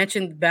that you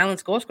mentioned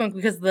balanced goal scoring,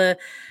 because the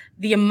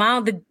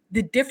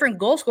different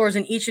goal scorers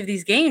in each of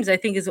these games, I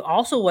think, is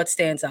also what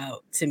stands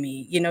out to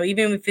me.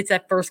 Even if it's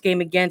that first game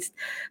against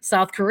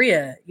South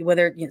Korea,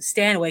 whether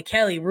Stanway,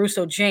 Kelly,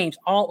 Russo, James,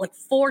 all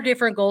 4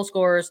 different goal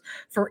scorers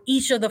for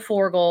each of the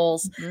 4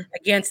 goals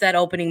against that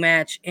opening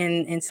match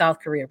in South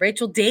Korea.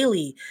 Rachel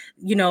Daly,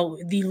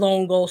 the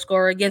lone goal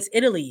scorer against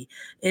Italy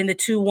in the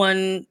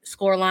 2-1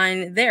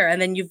 scoreline there. And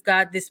then you've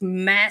got this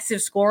massive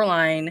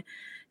scoreline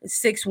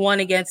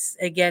 6-1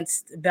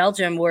 against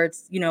Belgium, where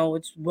it's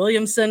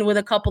Williamson with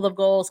a couple of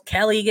goals.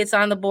 Kelly gets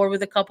on the board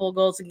with a couple of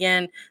goals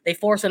again. They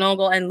force an own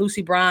goal, and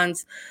Lucy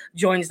Bronze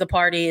joins the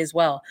party as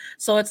well.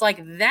 So it's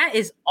that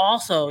is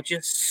also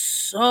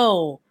just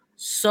so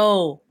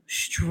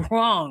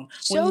strong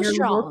So when you're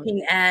strong.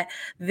 looking at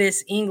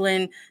this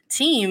England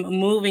team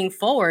moving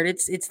forward.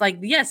 It's like,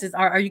 yes,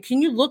 are you,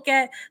 can you look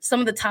at some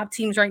of the top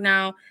teams right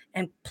now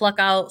and pluck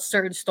out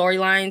certain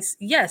storylines?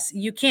 Yes,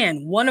 you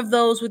can. One of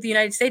those with the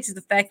United States is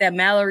the fact that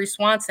Mallory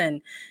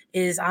Swanson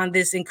is on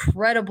this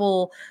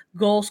incredible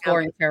goal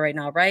scoring tear right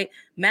now, right?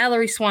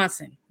 Mallory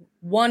Swanson,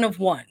 1 of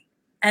 1.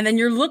 And then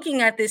you're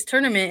looking at this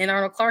tournament in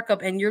Arnold Clark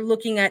Cup and you're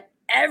looking at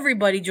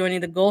everybody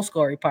joining the goal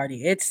scoring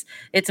party. It's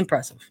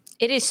impressive.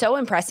 It is so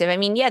impressive. I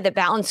mean, yeah, the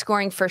balance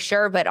scoring for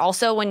sure, but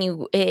also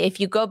if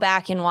you go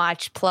back and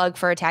watch, plug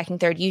for Attacking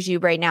Third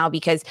YouTube right now,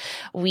 because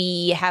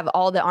we have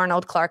all the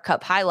Arnold Clark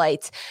Cup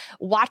highlights.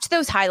 Watch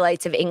those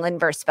highlights of England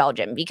versus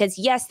Belgium, because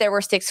yes, there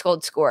were 6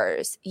 goal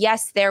scorers.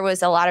 Yes, there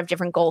was a lot of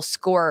different goal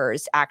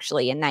scorers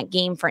actually in that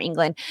game for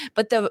England,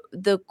 but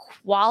the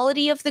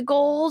quality of the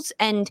goals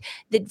and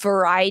the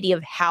variety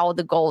of how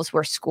the goals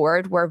were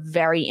scored were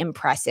very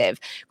impressive.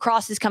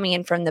 Crosses coming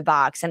in from the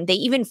box, and they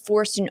even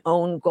forced an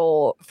own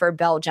goal for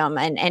Belgium.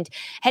 And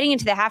heading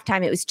into the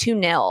halftime, it was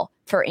 2-0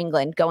 for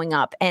England going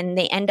up, and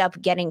they end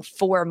up getting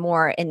 4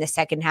 more in the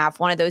second half,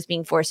 one of those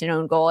being forced an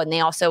own goal. And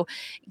they also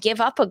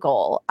give up a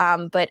goal,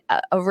 but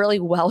a really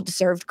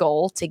well-deserved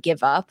goal to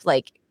give up.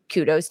 Like,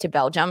 kudos to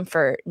Belgium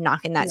for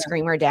knocking that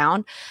screamer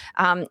down.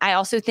 I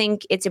also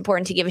think it's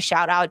important to give a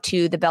shout out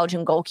to the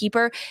Belgian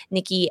goalkeeper,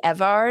 Nicky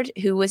Evard,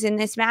 who was in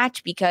this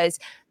match, because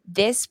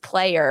this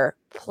player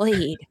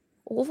played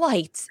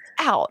lights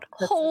out.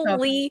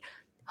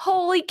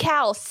 Holy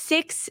cow,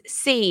 6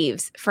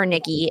 saves for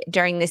Nikki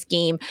during this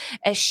game.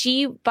 As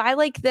she, by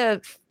like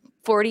the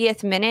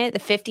 40th minute, the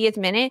 50th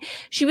minute,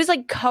 she was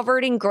like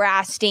covered in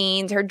grass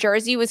stains. Her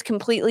jersey was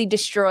completely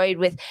destroyed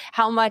with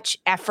how much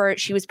effort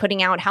she was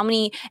putting out, how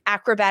many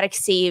acrobatic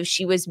saves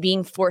she was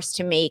being forced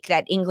to make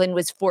that England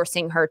was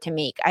forcing her to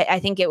make. I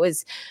think it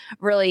was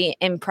really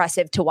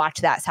impressive to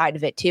watch that side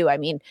of it too. I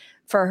mean,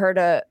 for her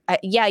to,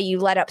 you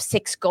let up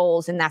 6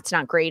 goals and that's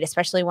not great,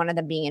 especially one of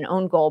them being an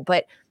own goal,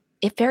 but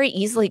it very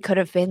easily could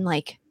have been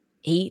like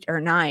 8 or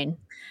 9.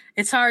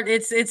 It's hard.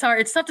 It's hard.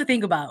 It's tough to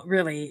think about,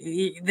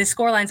 really. The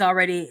scoreline's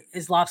already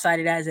as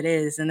lopsided as it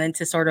is. And then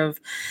to sort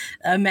of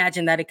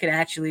imagine that it could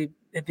actually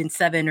have been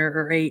 7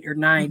 or 8 or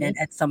 9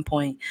 at some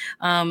point.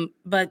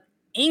 But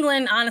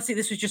England, honestly,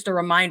 this was just a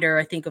reminder,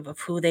 I think, of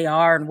who they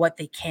are and what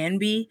they can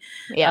be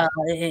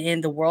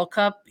in the World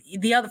Cup.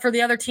 For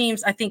the other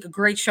teams, I think a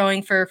great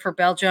showing for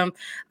Belgium.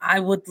 I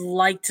would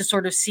like to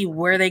sort of see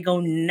where they go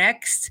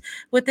next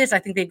with this. I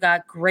think they've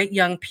got great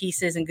young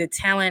pieces and good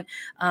talent,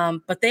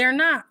 but they are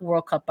not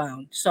World Cup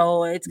bound.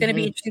 So it's going to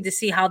be interesting to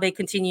see how they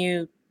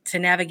continue to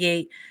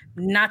navigate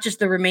not just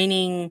the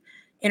remaining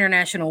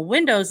international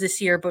windows this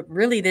year, but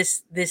really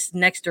this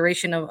next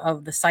duration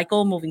of the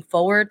cycle moving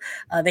forward.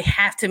 They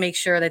have to make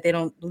sure that they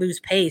don't lose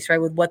pace, right,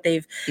 with what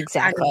they've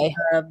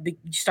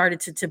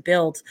started to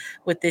build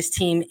with this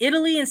team.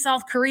 Italy and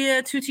South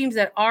Korea, 2 teams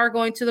that are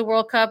going to the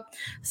World Cup.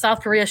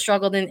 South Korea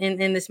struggled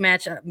in this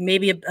match.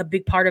 Maybe a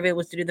big part of it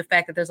was due to the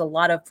fact that there's a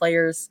lot of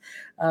players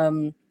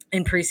in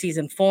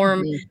preseason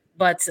form.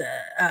 But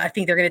I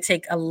think they're going to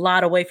take a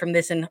lot away from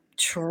this and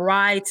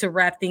try to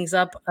wrap things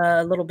up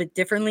a little bit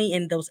differently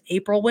in those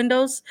April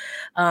windows.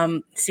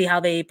 See how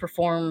they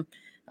perform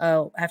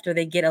after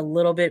they get a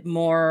little bit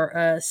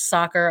more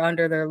soccer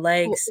under their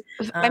legs.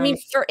 I mean,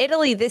 for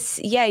Italy,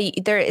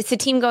 it's a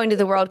team going to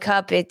the World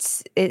Cup.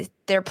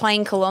 They're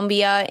playing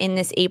Colombia in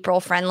this April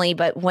friendly.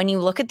 But when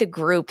you look at the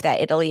group that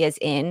Italy is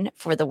in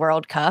for the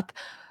World Cup,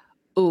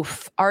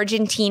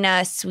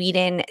 Argentina,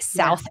 Sweden,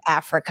 South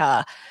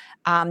Africa.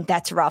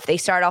 That's rough. They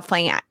start off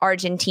playing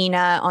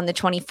Argentina on the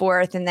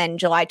 24th, and then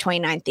July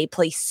 29th, they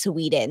play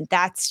Sweden.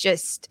 That's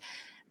just,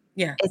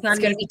 it's going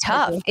to be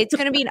tough. It's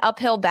going to be an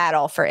uphill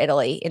battle for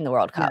Italy in the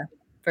World Cup. Yeah,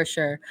 for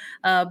sure.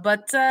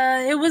 But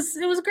it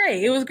was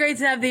great. It was great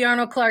to have the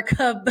Arnold Clark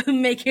Cup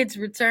make its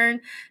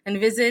return and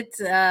visit.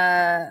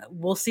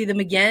 We'll see them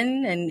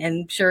again, and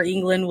I'm sure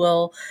England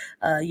will,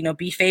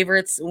 be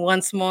favorites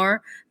once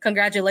more.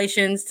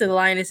 Congratulations to the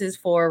Lionesses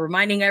for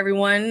reminding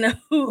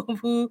everyone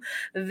who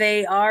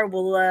they are.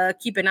 We'll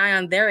keep an eye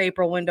on their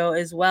April window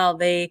as well.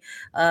 They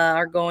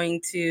are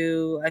going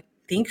to, I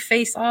think,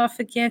 face off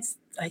against,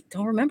 I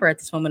don't remember at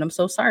this moment. I'm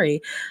so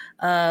sorry.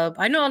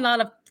 I know a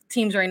lot of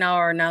teams right now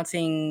are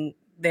announcing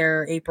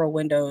their April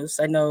windows.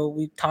 I know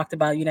we talked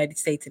about United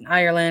States and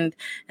Ireland,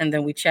 and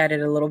then we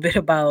chatted a little bit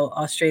about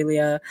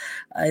Australia,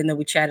 and then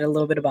we chatted a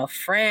little bit about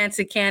France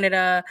and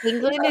Canada.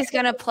 England is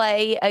going to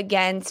play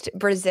against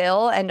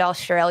Brazil and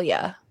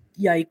Australia.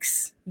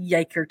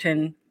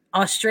 Yikerton.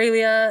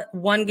 Australia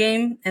 1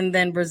 game, and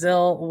then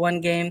Brazil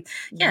 1 game.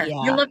 Yeah.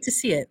 You'll love to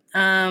see it.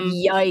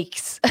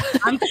 Yikes.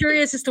 I'm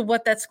curious as to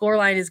what that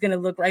scoreline is going to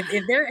look like.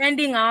 If they're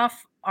ending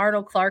off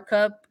Arnold Clark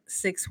Cup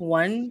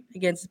 6-1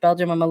 against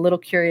Belgium, I'm a little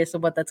curious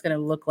of what that's going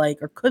to look like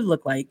or could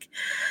look like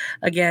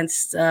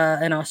against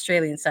an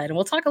Australian side. And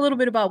we'll talk a little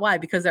bit about why,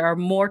 because there are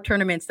more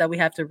tournaments that we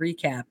have to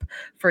recap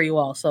for you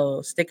all.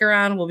 So stick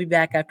around. We'll be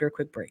back after a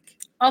quick break.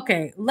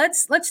 Okay,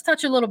 let's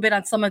touch a little bit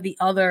on some of the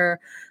other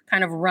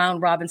kind of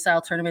round robin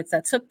style tournaments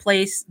that took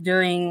place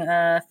during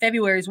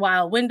February's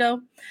wild window.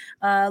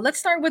 Let's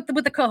start with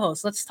the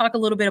co-host. Let's talk a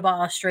little bit about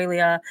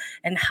Australia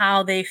and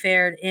how they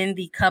fared in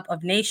the Cup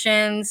of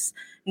Nations.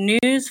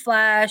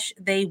 Newsflash: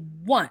 they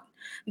won.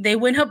 They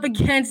went up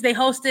against. They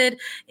hosted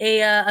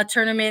a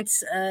tournament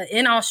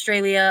in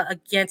Australia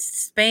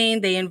against Spain.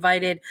 They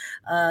invited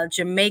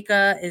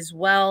Jamaica as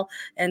well,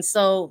 and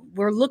so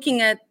we're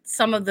looking at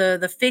some of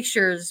the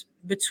fixtures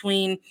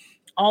between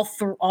all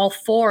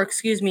four,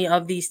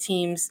 of these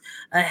teams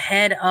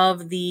ahead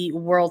of the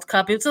World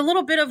Cup. It's a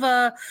little bit of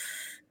a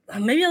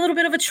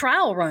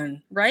trial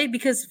run, right?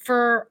 Because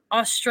for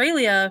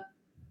Australia,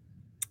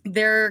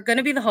 they're going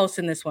to be the host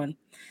in this one.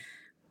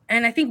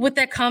 And I think with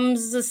that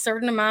comes a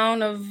certain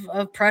amount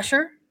of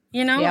pressure,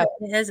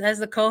 as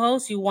the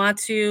co-host, you want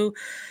to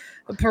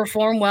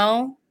perform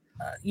well,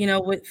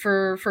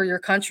 for your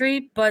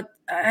country. But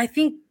I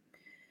think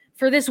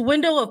for this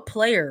window of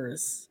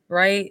players,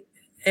 right,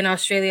 in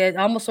Australia, it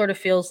almost sort of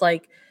feels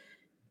like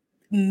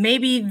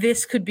maybe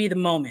this could be the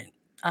moment,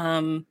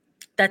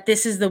 that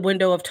this is the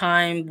window of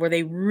time where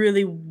they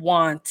really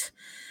want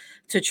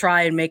to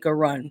try and make a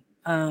run,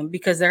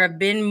 because there have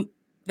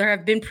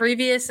been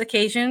previous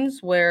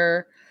occasions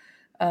where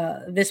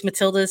this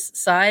Matilda's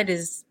side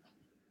is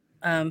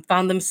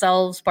found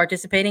themselves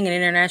participating in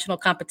international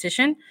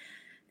competition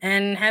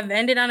and have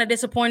ended on a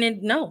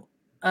disappointed note,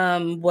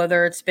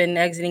 whether it's been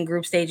exiting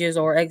group stages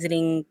or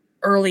exiting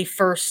early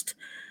first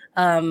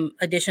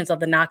editions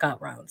of the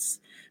knockout rounds.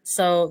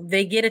 So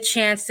they get a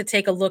chance to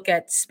take a look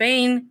at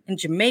Spain and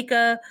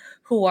Jamaica,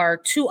 who are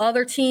two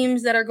other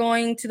teams that are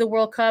going to the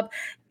World Cup,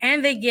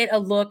 and they get a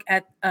look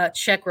at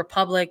Czech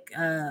Republic,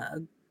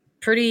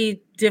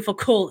 pretty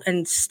difficult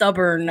and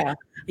stubborn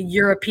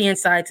European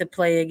side to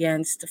play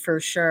against for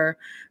sure.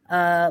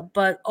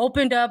 But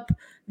opened up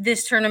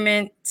this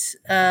tournament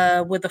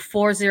with a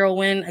 4-0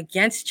 win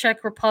against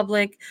Czech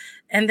Republic,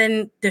 and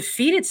then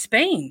defeated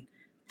Spain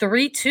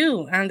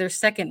 3-2 on their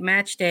second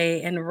match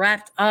day, and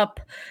wrapped up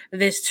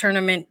this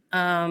tournament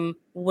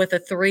with a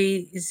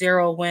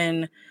 3-0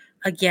 win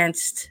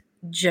against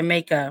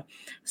Jamaica.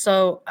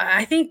 So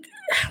I think,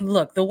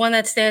 look, the one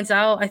that stands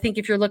out, I think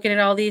if you're looking at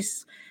all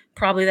these,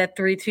 probably that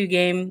 3-2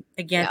 game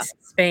against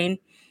Spain.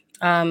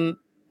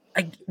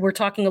 We're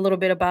talking a little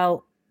bit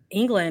about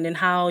England and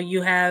how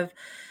you have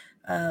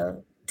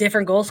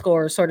different goal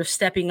scorers sort of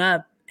stepping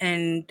up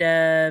and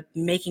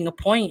making a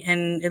point.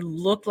 And it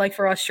looked like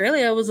for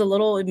Australia,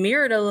 it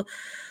mirrored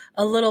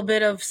a little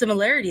bit of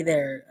similarity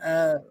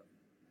there.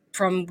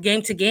 From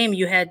game to game,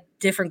 you had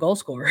different goal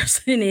scorers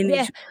in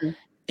each game.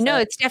 No,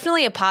 it's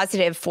definitely a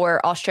positive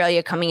for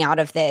Australia coming out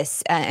of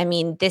this. I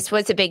mean, this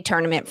was a big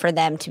tournament for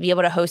them to be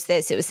able to host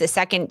this. It was the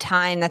second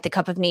time that the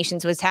Cup of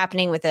Nations was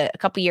happening with a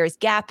couple years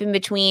gap in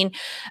between.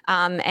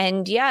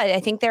 And I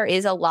think there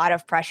is a lot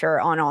of pressure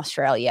on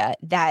Australia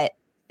that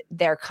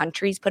their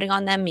country's putting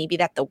on them, maybe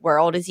that the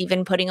world is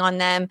even putting on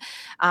them,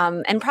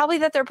 and probably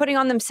that they're putting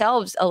on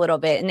themselves a little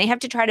bit. And they have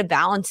to try to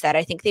balance that.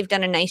 I think they've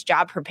done a nice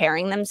job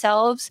preparing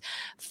themselves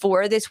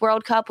for this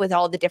World Cup with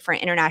all the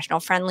different international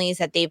friendlies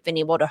that they've been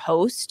able to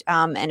host.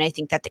 And I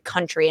think that the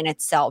country in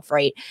itself,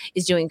 right,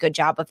 is doing a good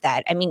job of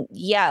that. I mean,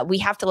 we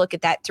have to look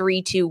at that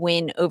 3-2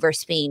 win over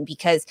Spain,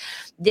 because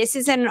this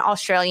is an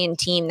Australian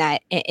team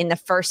that in the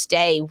first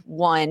day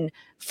won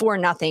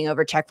 4-0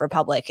 over Czech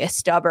Republic, a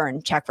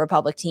stubborn Czech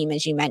Republic team,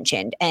 as you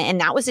mentioned.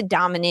 And that was a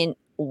dominant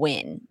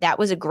win. That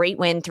was a great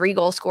win. 3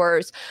 goal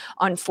scorers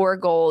on 4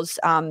 goals,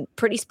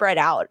 pretty spread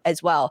out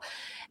as well.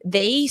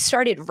 They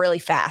started really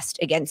fast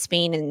against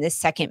Spain in this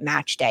second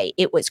match day.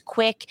 It was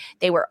quick.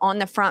 They were on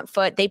the front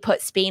foot. They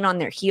put Spain on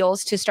their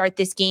heels to start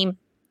this game.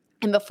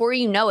 And before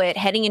you know it,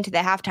 heading into the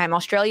halftime,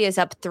 Australia is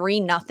up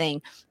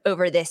 3-0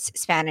 over this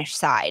Spanish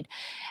side.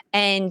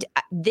 And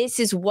this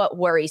is what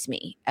worries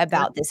me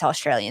about this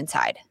Australian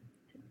side.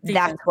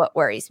 That's what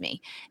worries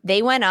me.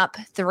 They went up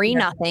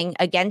 3-0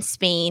 against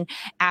Spain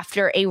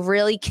after a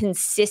really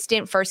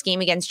consistent first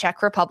game against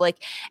Czech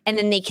Republic, and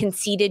then they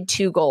conceded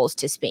 2 goals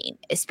to Spain.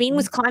 Spain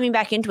was climbing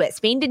back into it.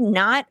 Spain did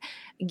not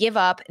give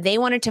up. They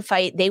wanted to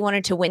fight. They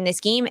wanted to win this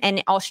game,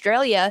 and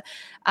Australia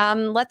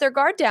let their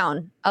guard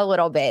down a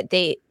little bit.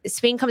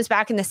 Spain comes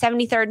back in the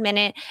 73rd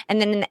minute, and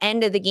then in the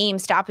end of the game,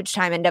 stoppage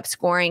time, end up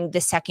scoring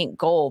the second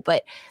goal.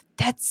 But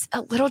that's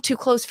a little too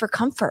close for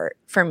comfort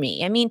for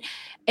me. I mean,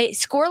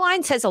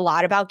 scoreline says a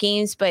lot about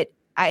games, but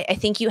I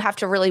think you have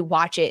to really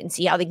watch it and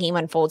see how the game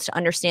unfolds to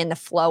understand the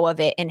flow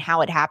of it and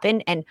how it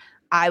happened. And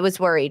I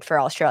was worried for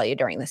Australia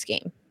during this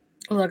game.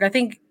 Look, I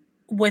think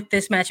with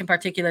this match in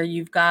particular,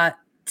 you've got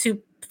 2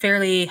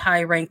 fairly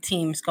high-ranked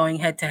teams going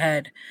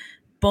head-to-head,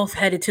 both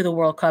headed to the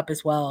World Cup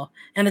as well.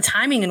 And the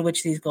timing in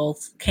which these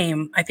goals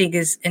came, I think,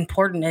 is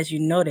important, as you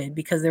noted,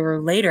 because they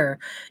were later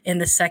in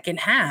the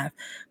second half,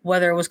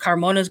 whether it was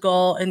Carmona's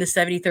goal in the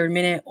 73rd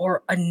minute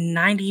or a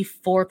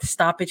 94th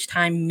stoppage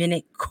time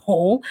minute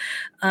goal.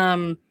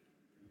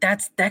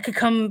 That could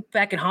come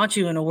back and haunt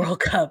you in a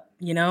World Cup,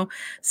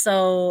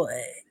 So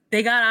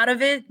they got out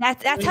of it.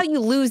 That's how you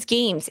lose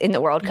games in the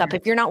World Cup.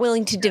 If you're not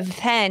willing to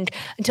defend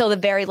until the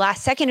very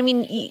last second. I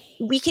mean,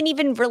 we can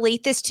even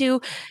relate this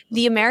to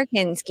the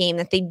Americans game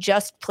that they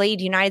just played,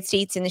 United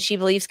States in the She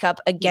Believes Cup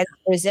against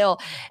Brazil.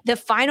 The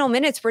final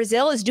minutes,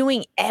 Brazil is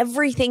doing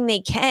everything they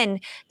can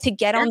to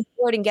get on the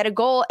board and get a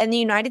goal. And the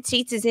United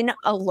States is in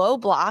a low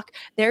block.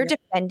 They're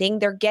defending.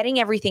 They're getting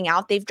everything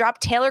out. They've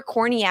dropped Taylor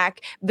Korniak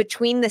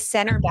between the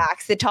center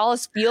backs, the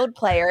tallest field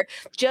player,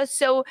 just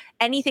so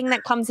anything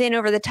that comes in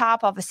over the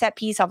top of a set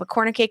piece, off a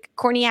corner kick,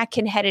 Korniak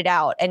can head it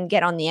out and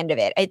get on the end of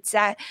it. It's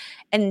that,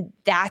 and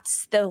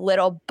that's the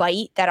little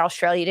bite that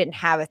Australia didn't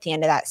have at the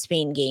end of that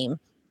Spain game.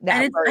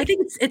 I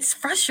think it's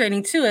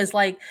frustrating too, as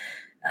like,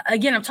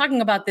 again, I'm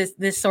talking about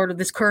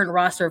this current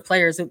roster of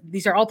players.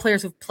 These are all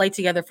players who've played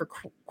together for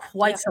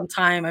quite some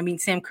time. I mean,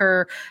 Sam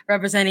Kerr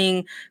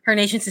representing her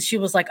nation since she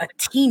was like a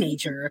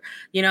teenager,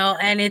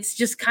 and it's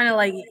just kind of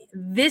like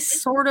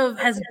this sort of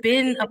has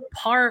been a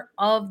part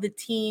of the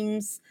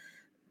team's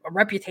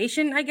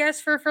reputation, I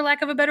guess, for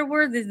lack of a better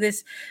word.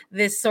 This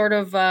sort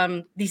of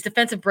these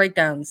defensive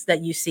breakdowns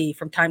that you see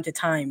from time to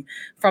time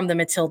from the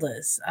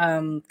Matildas,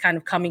 kind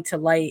of coming to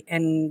light,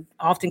 and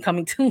often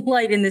coming to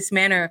light in this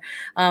manner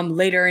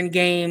later in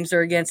games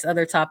or against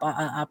other top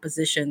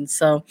opposition.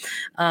 So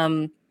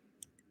they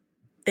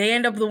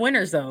end up the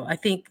winners, though. I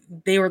think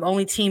they were the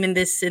only team in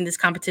this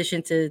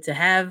competition to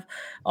have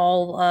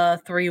all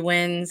 3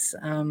 wins.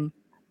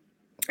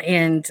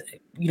 And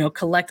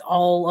collect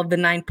all of the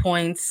 9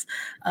 points.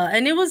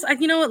 And it was,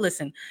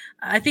 listen,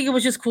 I think it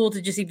was just cool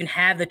to just even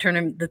have the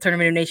Tournament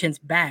of Nations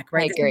back,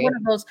 right? I agree. One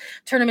of those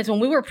tournaments,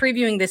 when we were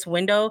previewing this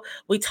window,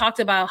 we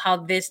talked about how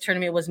this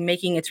tournament was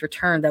making its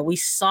return, that we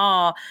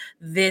saw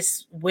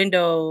this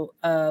window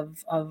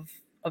of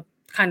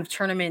kind of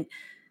tournament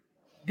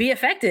be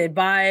affected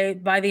by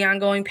the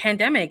ongoing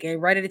pandemic.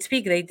 And right at its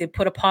peak, they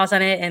put a pause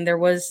on it, and there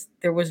was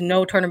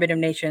no Tournament of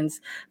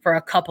Nations for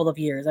a couple of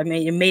years. I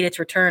mean, it made its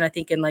return, I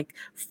think,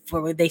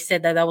 they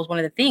said that was one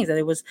of the things that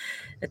it was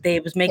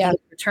making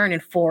its return in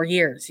 4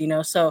 years.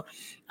 So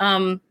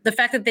the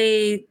fact that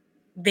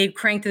they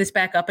cranked this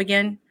back up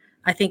again,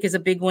 I think, is a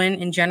big win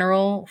in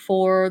general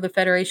for the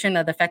Federation.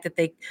 The fact that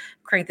they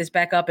cranked this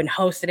back up and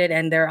hosted it,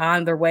 and they're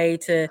on their way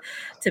to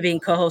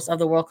being co-hosts of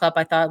the World Cup,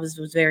 I thought was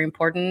very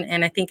important.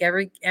 And I think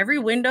every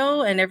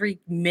window and every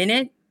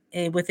minute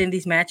within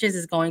these matches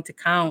is going to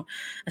count,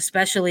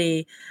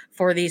 especially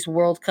for these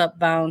World Cup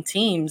bound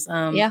teams.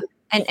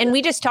 And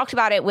we just talked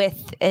about it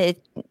with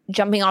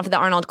jumping off of the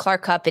Arnold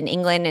Clark Cup in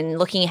England and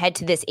looking ahead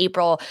to this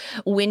April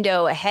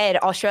window ahead.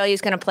 Australia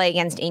is going to play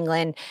against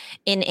England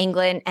in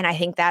England. And I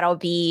think that'll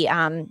be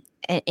an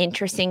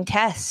interesting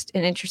test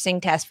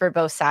for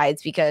both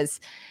sides, because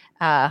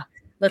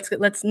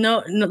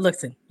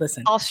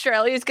listen.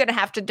 Australia's going to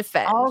have to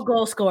defend. All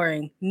goal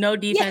scoring, no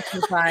defense in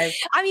 5.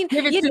 I mean,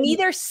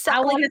 neither side. I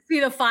want to see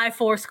the 5-4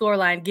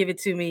 scoreline. Give it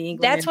to me,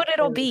 England. That's what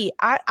it'll be.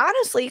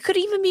 Honestly, it could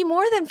even be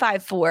more than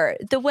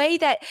 5-4. The way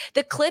that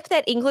the clip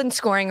that England's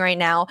scoring right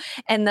now,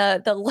 and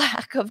the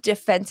lack of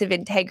defensive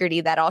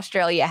integrity that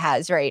Australia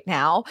has right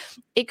now,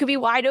 it could be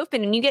wide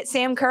open. And you get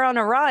Sam Kerr on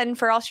a run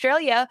for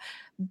Australia.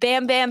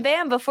 Bam, bam,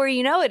 bam. Before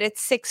you know it,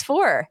 it's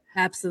 6-4.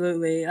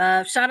 Absolutely.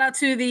 Shout out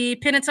to the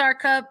Pinatar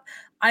Cup.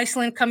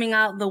 Iceland coming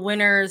out the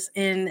winners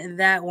in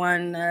that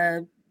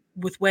one,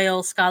 with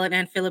Wales, Scotland,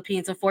 and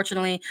Philippines.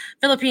 Unfortunately,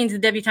 Philippines, the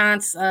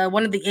debutantes,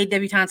 one of the 8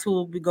 debutantes who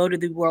will go to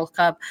the World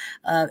Cup,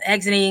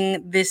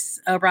 exiting this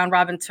round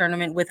robin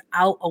tournament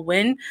without a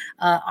win.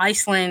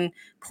 Iceland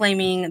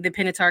claiming the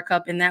Pinatar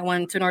Cup in that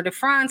one. Tournoi de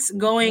France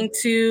going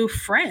to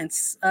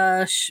France.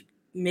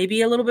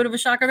 Maybe a little bit of a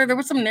shocker there. There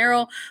were some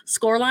narrow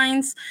score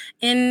lines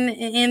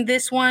in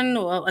this one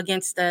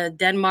against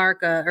Denmark.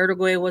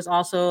 Uruguay was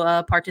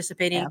also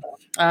participating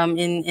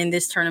in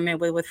this tournament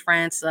with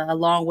France,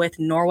 along with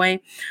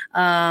Norway.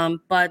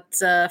 But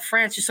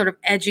France just sort of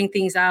edging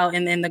things out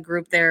in the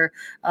group there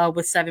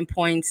with 7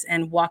 points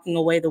and walking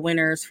away the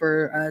winners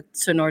for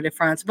Tournoi de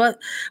France. But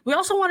we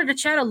also wanted to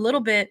chat a little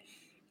bit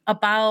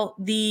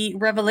about the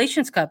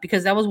Revelations Cup,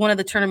 because that was one of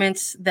the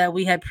tournaments that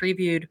we had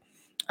previewed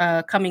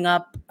coming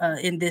up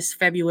in this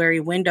February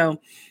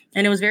window.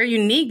 And it was very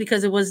unique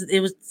because it was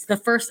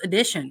the first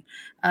edition.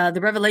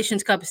 The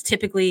Revelations Cup is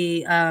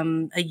typically a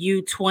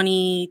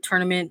U20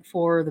 tournament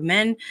for the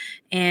men,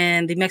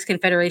 and the Mexican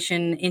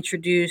Federation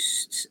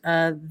introduced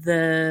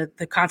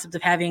the concept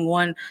of having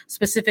one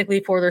specifically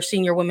for their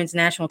senior women's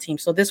national team.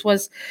 So this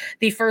was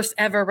the first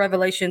ever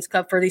Revelations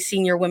Cup for the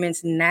senior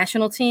women's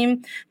national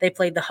team. They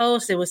played the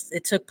host.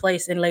 It took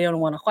place in León,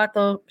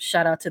 Guanajuato.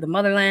 Shout out to the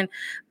motherland.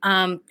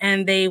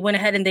 And they went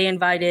ahead and they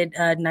invited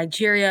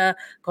Nigeria,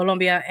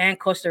 Colombia, and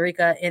Costa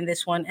Rica in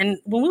this one. And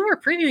when we were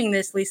previewing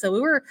this, Lisa,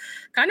 we were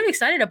kind of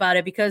excited about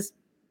it because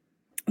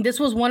this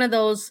was going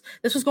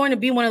to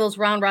be one of those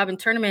round robin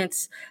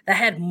tournaments that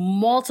had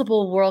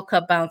multiple World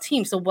Cup bound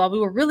teams. So while we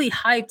were really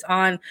hyped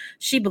on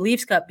She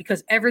Believes Cup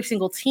because every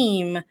single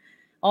team,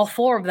 all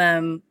 4 of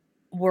them,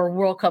 were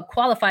World Cup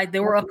qualified,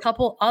 there were a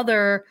couple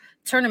other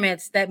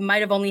tournaments that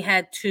might have only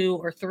had 2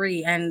 or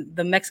 3, and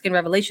the Mexican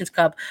Revelations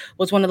Cup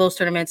was one of those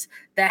tournaments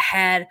that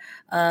had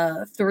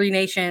 3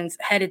 nations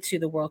headed to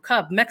the World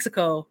Cup.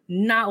 Mexico,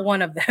 not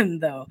one of them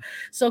though.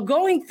 So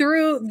going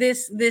through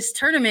this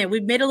tournament, we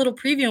made a little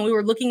preview and we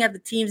were looking at the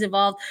teams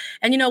involved,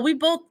 and we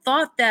both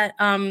thought that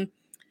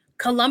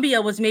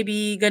Colombia was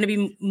maybe going to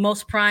be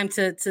most primed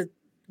to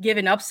give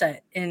an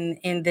upset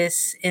in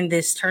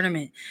this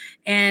tournament,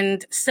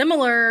 and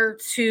similar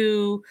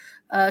to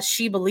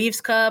She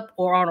Believes Cup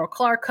or Arnold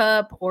Clark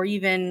Cup or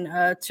even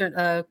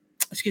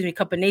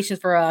Cup of Nations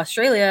for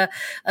Australia.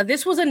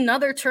 This was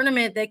another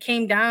tournament that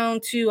came down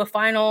to a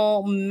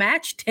final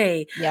match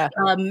day. Yeah.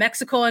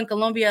 Mexico and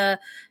Colombia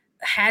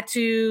had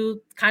to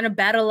kind of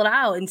battle it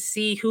out and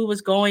see who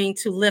was going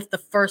to lift the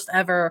first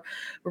ever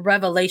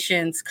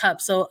Revelations Cup.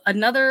 So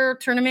another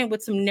tournament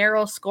with some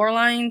narrow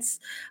scorelines.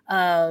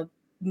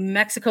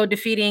 Mexico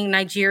defeating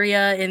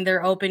Nigeria in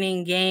their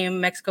opening game.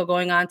 Mexico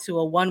going on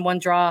to a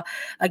 1-1 draw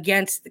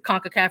against the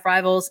CONCACAF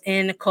rivals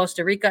in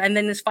Costa Rica. And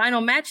then this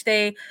final match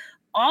day,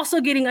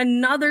 also getting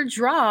another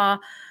draw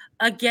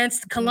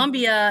against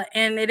Colombia.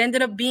 And it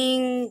ended up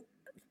being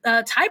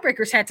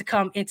tiebreakers had to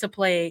come into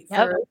play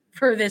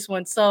for this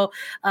one. So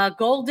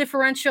goal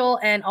differential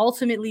and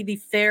ultimately the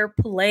fair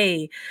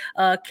play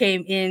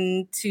came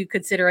into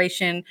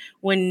consideration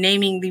when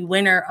naming the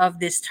winner of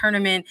this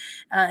tournament.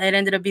 It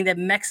ended up being that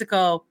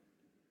Mexico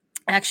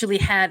actually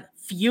had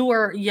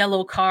fewer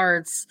yellow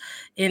cards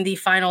in the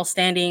final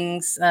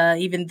standings,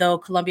 even though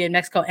Colombia and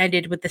Mexico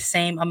ended with the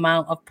same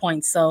amount of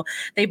points. So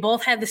they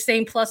both had the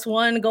same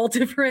 +1 goal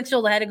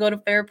differential. They had to go to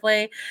fair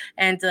play.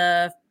 And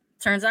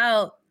turns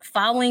out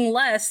fouling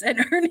less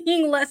and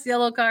earning less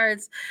yellow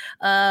cards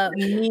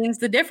means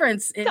the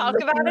difference. Talk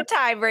about a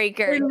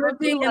tiebreaker. In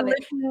lifting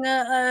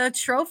a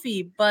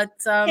trophy. But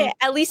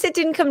at least it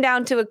didn't come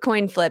down to a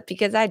coin flip,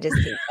 because I just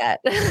hate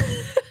that.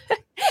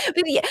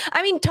 But yeah,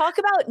 I mean, talk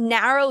about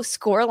narrow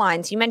score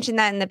lines. You mentioned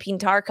that in the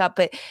Pintar Cup,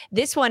 but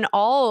this one,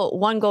 all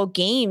 1-goal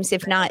games,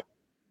 if not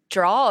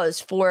draws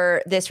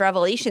for this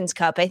Revelations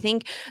Cup. I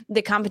think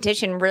the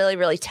competition really,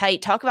 really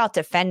tight. Talk about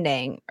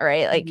defending,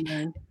 right?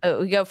 Like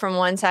we go from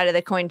one side of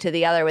the coin to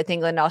the other with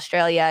England,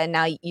 Australia, and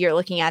now you're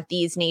looking at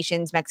these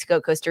nations, Mexico,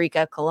 Costa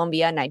Rica,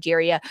 Colombia,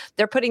 Nigeria.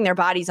 They're putting their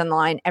bodies on the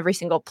line every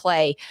single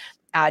play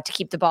to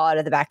keep the ball out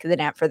of the back of the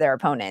net for their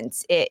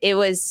opponents. It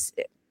was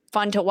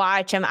fun to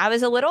watch. I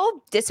was a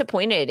little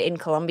disappointed in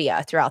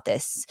Colombia throughout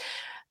this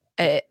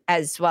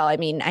as well. I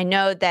mean, I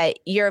know that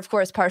you're, of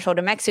course, partial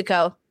to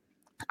Mexico.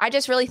 I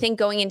just really think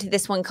going into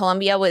this one,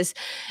 Colombia was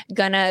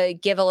going to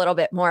give a little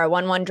bit more. A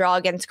 1-1 draw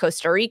against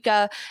Costa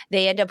Rica.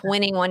 They end up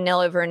winning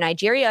 1-0 over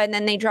Nigeria, and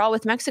then they draw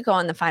with Mexico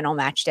on the final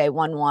match day,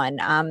 1-1.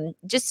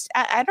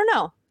 I don't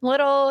know, a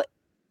little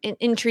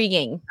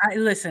intriguing.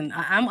 Listen,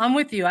 I'm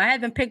with you. I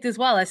had them picked as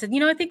well. I said,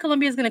 I think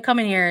Colombia is going to come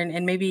in here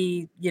and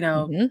maybe,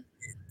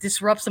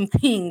 disrupt some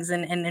things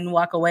and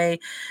walk away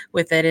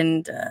with it.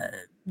 And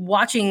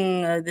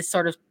watching this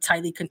sort of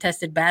tightly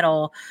contested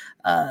battle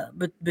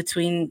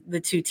between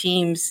the two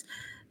teams,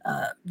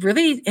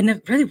 really, and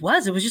it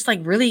was just like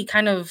really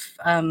kind of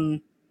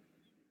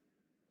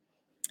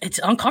it's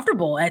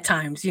uncomfortable at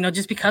times,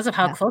 just because of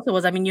how close it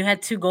was. I mean, you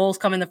had 2 goals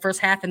come in the first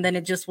half, and then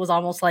it just was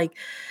almost like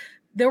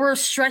there were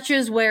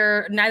stretches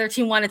where neither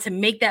team wanted to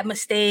make that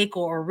mistake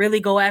or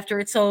really go after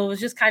it. So it was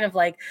just kind of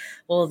like,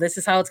 well, this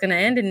is how it's going to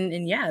end.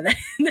 And yeah, that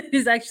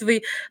is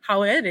actually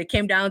how it ended. It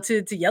came down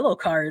to yellow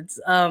cards,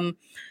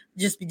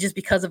 just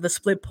because of the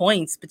split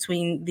points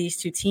between these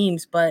two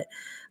teams. But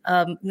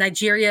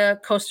Nigeria,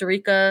 Costa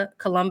Rica,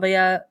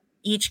 Colombia,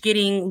 each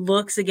getting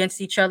looks against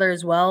each other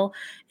as well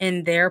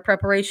in their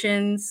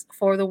preparations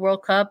for the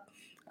World Cup.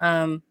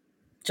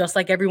 Just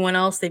like everyone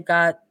else, they've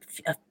got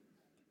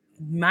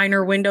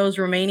minor windows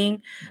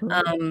remaining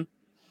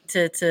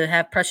to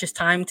have precious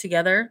time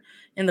together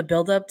in the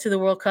buildup to the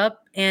World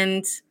Cup.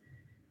 And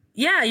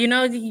I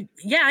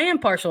am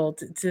partial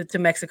to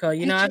Mexico.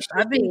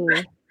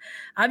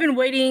 I've been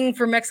waiting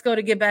for Mexico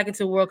to get back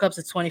into World Cups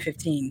since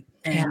 2015.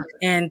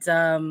 And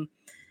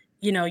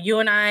you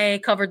and I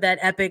covered that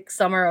epic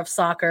summer of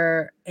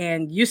soccer,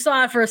 and you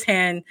saw it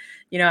firsthand.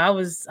 I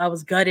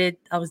was gutted.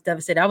 I was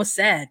devastated. I was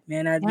sad,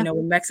 man.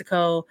 When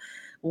Mexico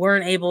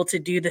weren't able to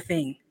do the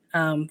thing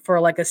for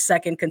like a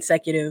second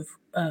consecutive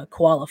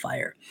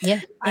qualifier.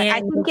 Yeah.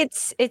 I think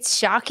it's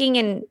shocking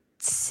and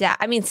sad.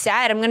 I mean,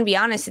 sad. I'm going to be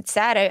honest. It's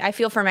sad. I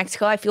feel for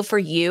Mexico. I feel for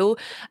you.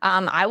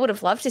 I would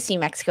have loved to see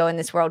Mexico in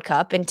this World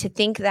Cup, and to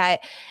think that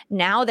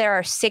now there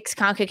are 6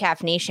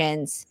 CONCACAF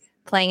nations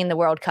playing in the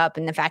World Cup,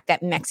 and the fact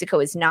that Mexico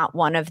is not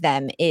one of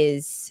them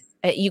is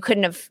you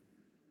couldn't have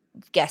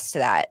guessed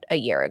that a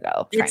year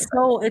ago. It's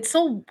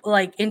so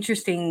like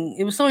interesting.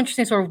 It was so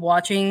interesting sort of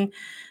watching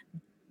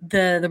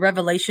the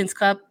Revelations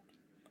Cup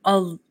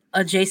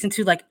adjacent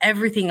to like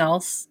everything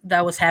else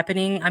that was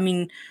happening. I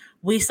mean,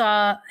 we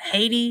saw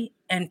Haiti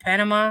and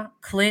Panama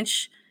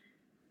clinch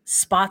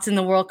spots in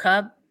the World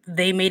Cup.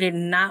 They made it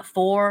not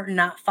 4,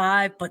 not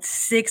 5, but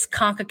 6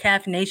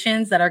 CONCACAF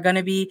nations that are going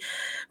to be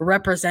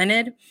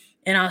represented.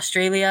 in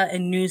Australia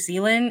and New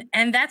Zealand.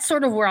 And that's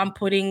sort of where I'm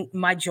putting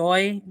my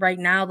joy right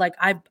now. Like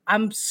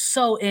I'm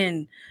so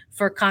in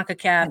for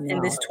CONCACAF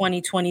in this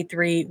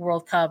 2023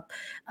 World Cup.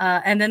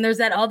 And then there's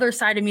that other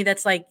side of me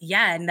that's like,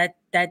 yeah, and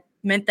that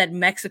meant that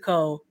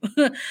Mexico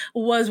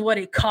was what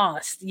it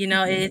cost. You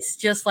know, it's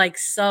just like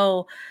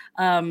so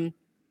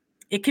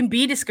it can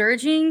be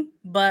discouraging,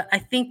 but I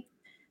think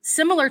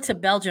similar to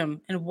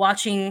Belgium and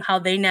watching how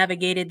they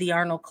navigated the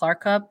Arnold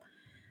Clark Cup,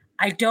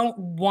 I don't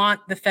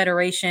want the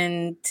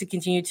federation to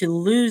continue to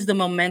lose the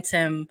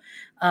momentum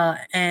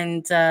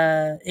and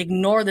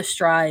ignore the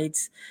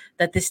strides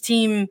that this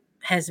team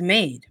has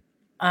made.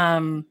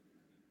 Part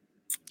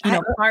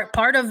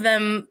of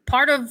the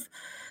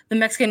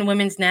Mexican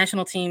women's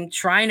national team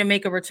trying to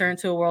make a return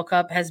to a World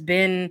Cup has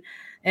been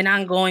an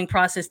ongoing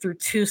process through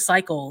 2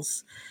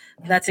 cycles.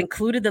 That's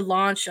included the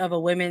launch of a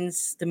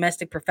women's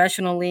domestic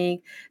professional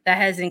league, that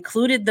has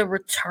included the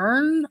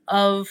return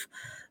of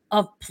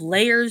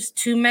players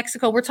to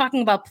Mexico. We're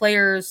talking about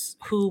players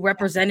who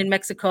represented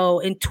Mexico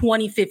in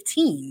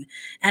 2015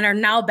 and are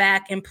now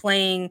back and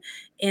playing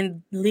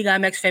in Liga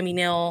MX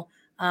Femenil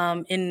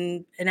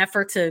in an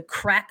effort to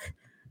crack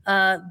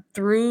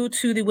through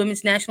to the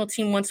women's national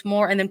team once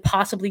more, and then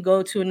possibly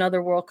go to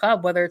another World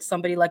Cup, whether it's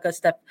somebody like a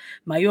Steph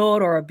Mayor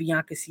or a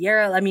Bianca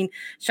Sierra. I mean,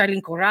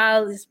 Charlene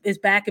Corral is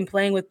back and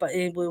playing with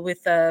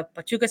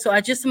Pachuca. So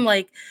I just am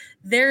like,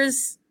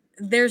 there's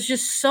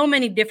just so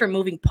many different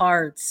moving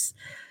parts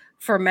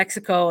for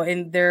Mexico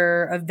in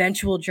their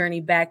eventual journey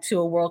back to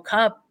a World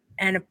Cup.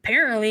 And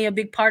apparently a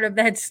big part of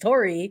that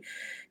story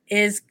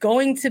is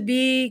going to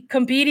be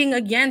competing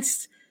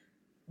against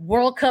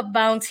World Cup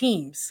bound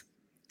teams.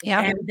 Yeah,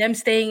 and them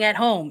staying at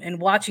home and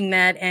watching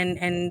that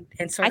and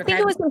sort of. I think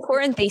it was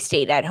important they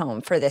stayed at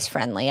home for this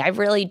friendly. I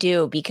really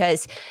do,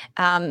 because,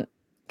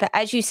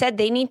 as you said,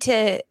 they need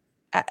to.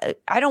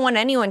 I don't want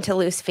anyone to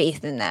lose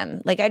faith in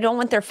them. Like, I don't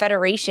want their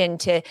federation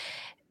to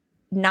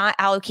not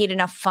allocate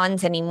enough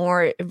funds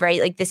anymore,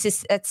 right? Like,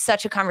 that's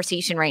such a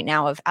conversation right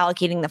now of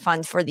allocating the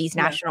funds for these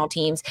national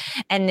teams.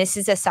 And this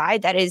is a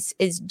side that is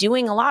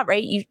doing a lot,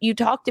 right? You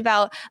talked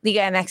about Liga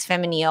MX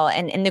Femenil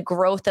and the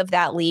growth of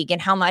that league and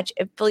how much,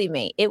 believe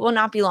me, it will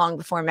not be long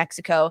before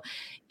Mexico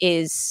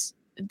is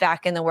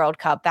back in the World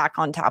Cup, back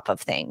on top of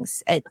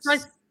things. I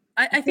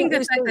think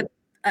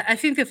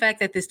the fact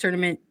that this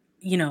tournament,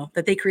 you know,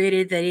 that they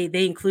created,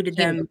 they included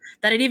them,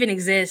 that it even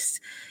exists,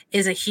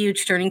 is a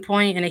huge turning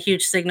point and a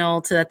huge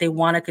signal to that they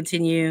want to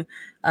continue,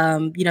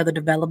 the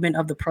development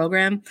of the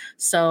program.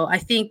 So I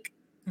think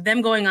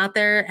them going out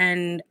there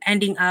and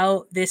ending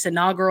out this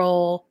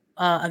inaugural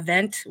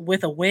event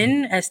with a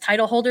win as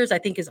title holders, I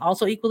think is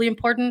also equally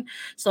important.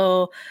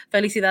 So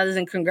felicidades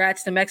and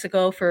congrats to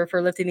Mexico for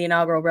lifting the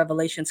inaugural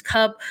Revelations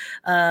Cup.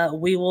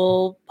 We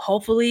will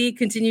hopefully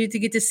continue to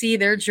get to see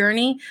their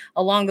journey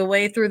along the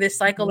way through this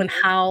cycle and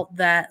how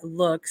that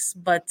looks.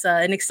 But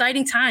an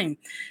exciting time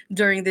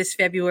during this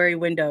February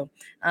window.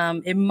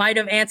 It might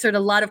have answered a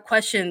lot of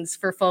questions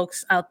for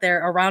folks out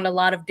there around a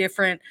lot of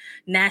different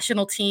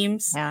national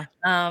teams. Yeah.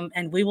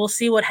 And we will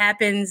see what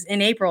happens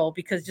in April,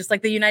 because just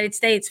like the United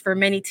States, for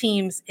many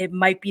teams, it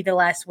might be the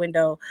last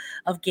window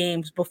of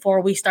games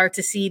before we start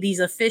to see these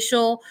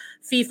official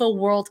FIFA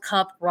World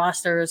Cup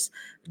rosters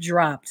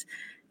dropped.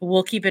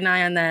 We'll keep an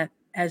eye on that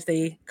as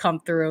they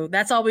come through.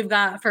 That's all we've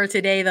got for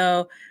today,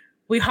 though.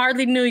 We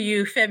hardly knew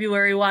you,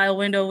 February Wild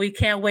Window. We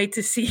can't wait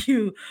to see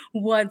you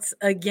once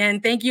again.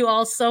 Thank you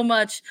all so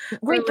much.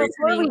 Wait,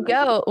 before we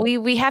go,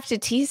 we have to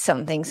tease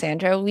something,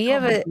 Sandra. We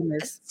have a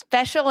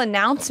special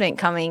announcement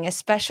coming, a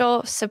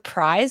special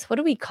surprise. What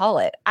do we call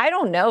it? I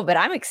don't know, but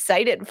I'm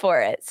excited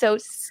for it. So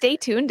stay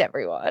tuned,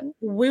 everyone.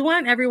 We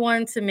want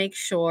everyone to make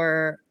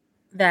sure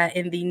that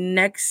in the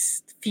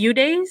next few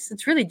days,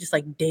 it's really just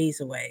like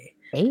days away.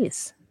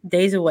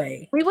 Days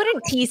away. We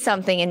wouldn't tease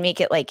something and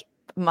make it like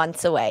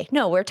months away.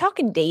 No, we're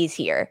talking days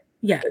here.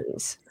 Yeah.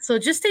 Days. So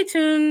just stay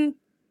tuned.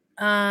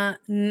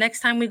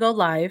 Next time we go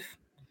live,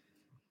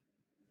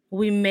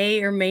 we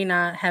may or may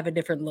not have a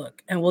different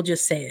look, and we'll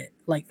just say it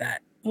like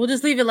that. We'll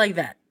just leave it like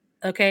that.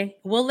 Okay.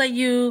 We'll let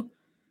you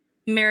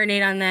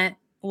marinate on that.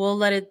 We'll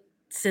let it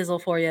sizzle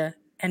for you,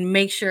 and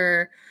make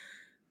sure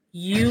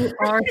you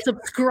are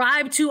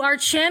subscribed to our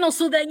channel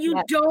so that you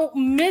don't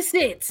miss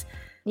it.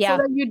 So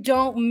that you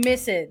don't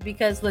miss it.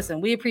 Because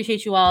listen, we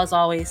appreciate you all as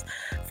always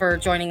for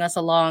joining us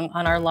along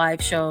on our live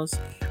shows.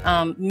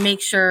 Make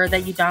sure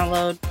that you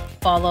download,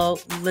 follow,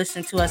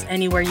 listen to us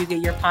anywhere you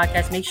get your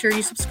podcast. Make sure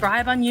you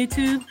subscribe on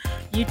YouTube,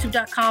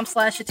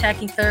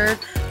 youtube.com/attacking third,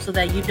 so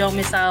that you don't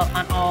miss out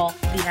on all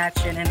the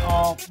action and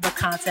all the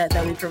content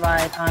that we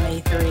provide on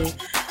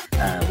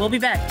A3. We'll be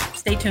back.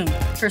 Stay tuned.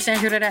 For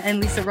Sandra Herrera and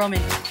Lisa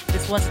Roman,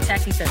 this was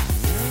Attacking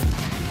Third.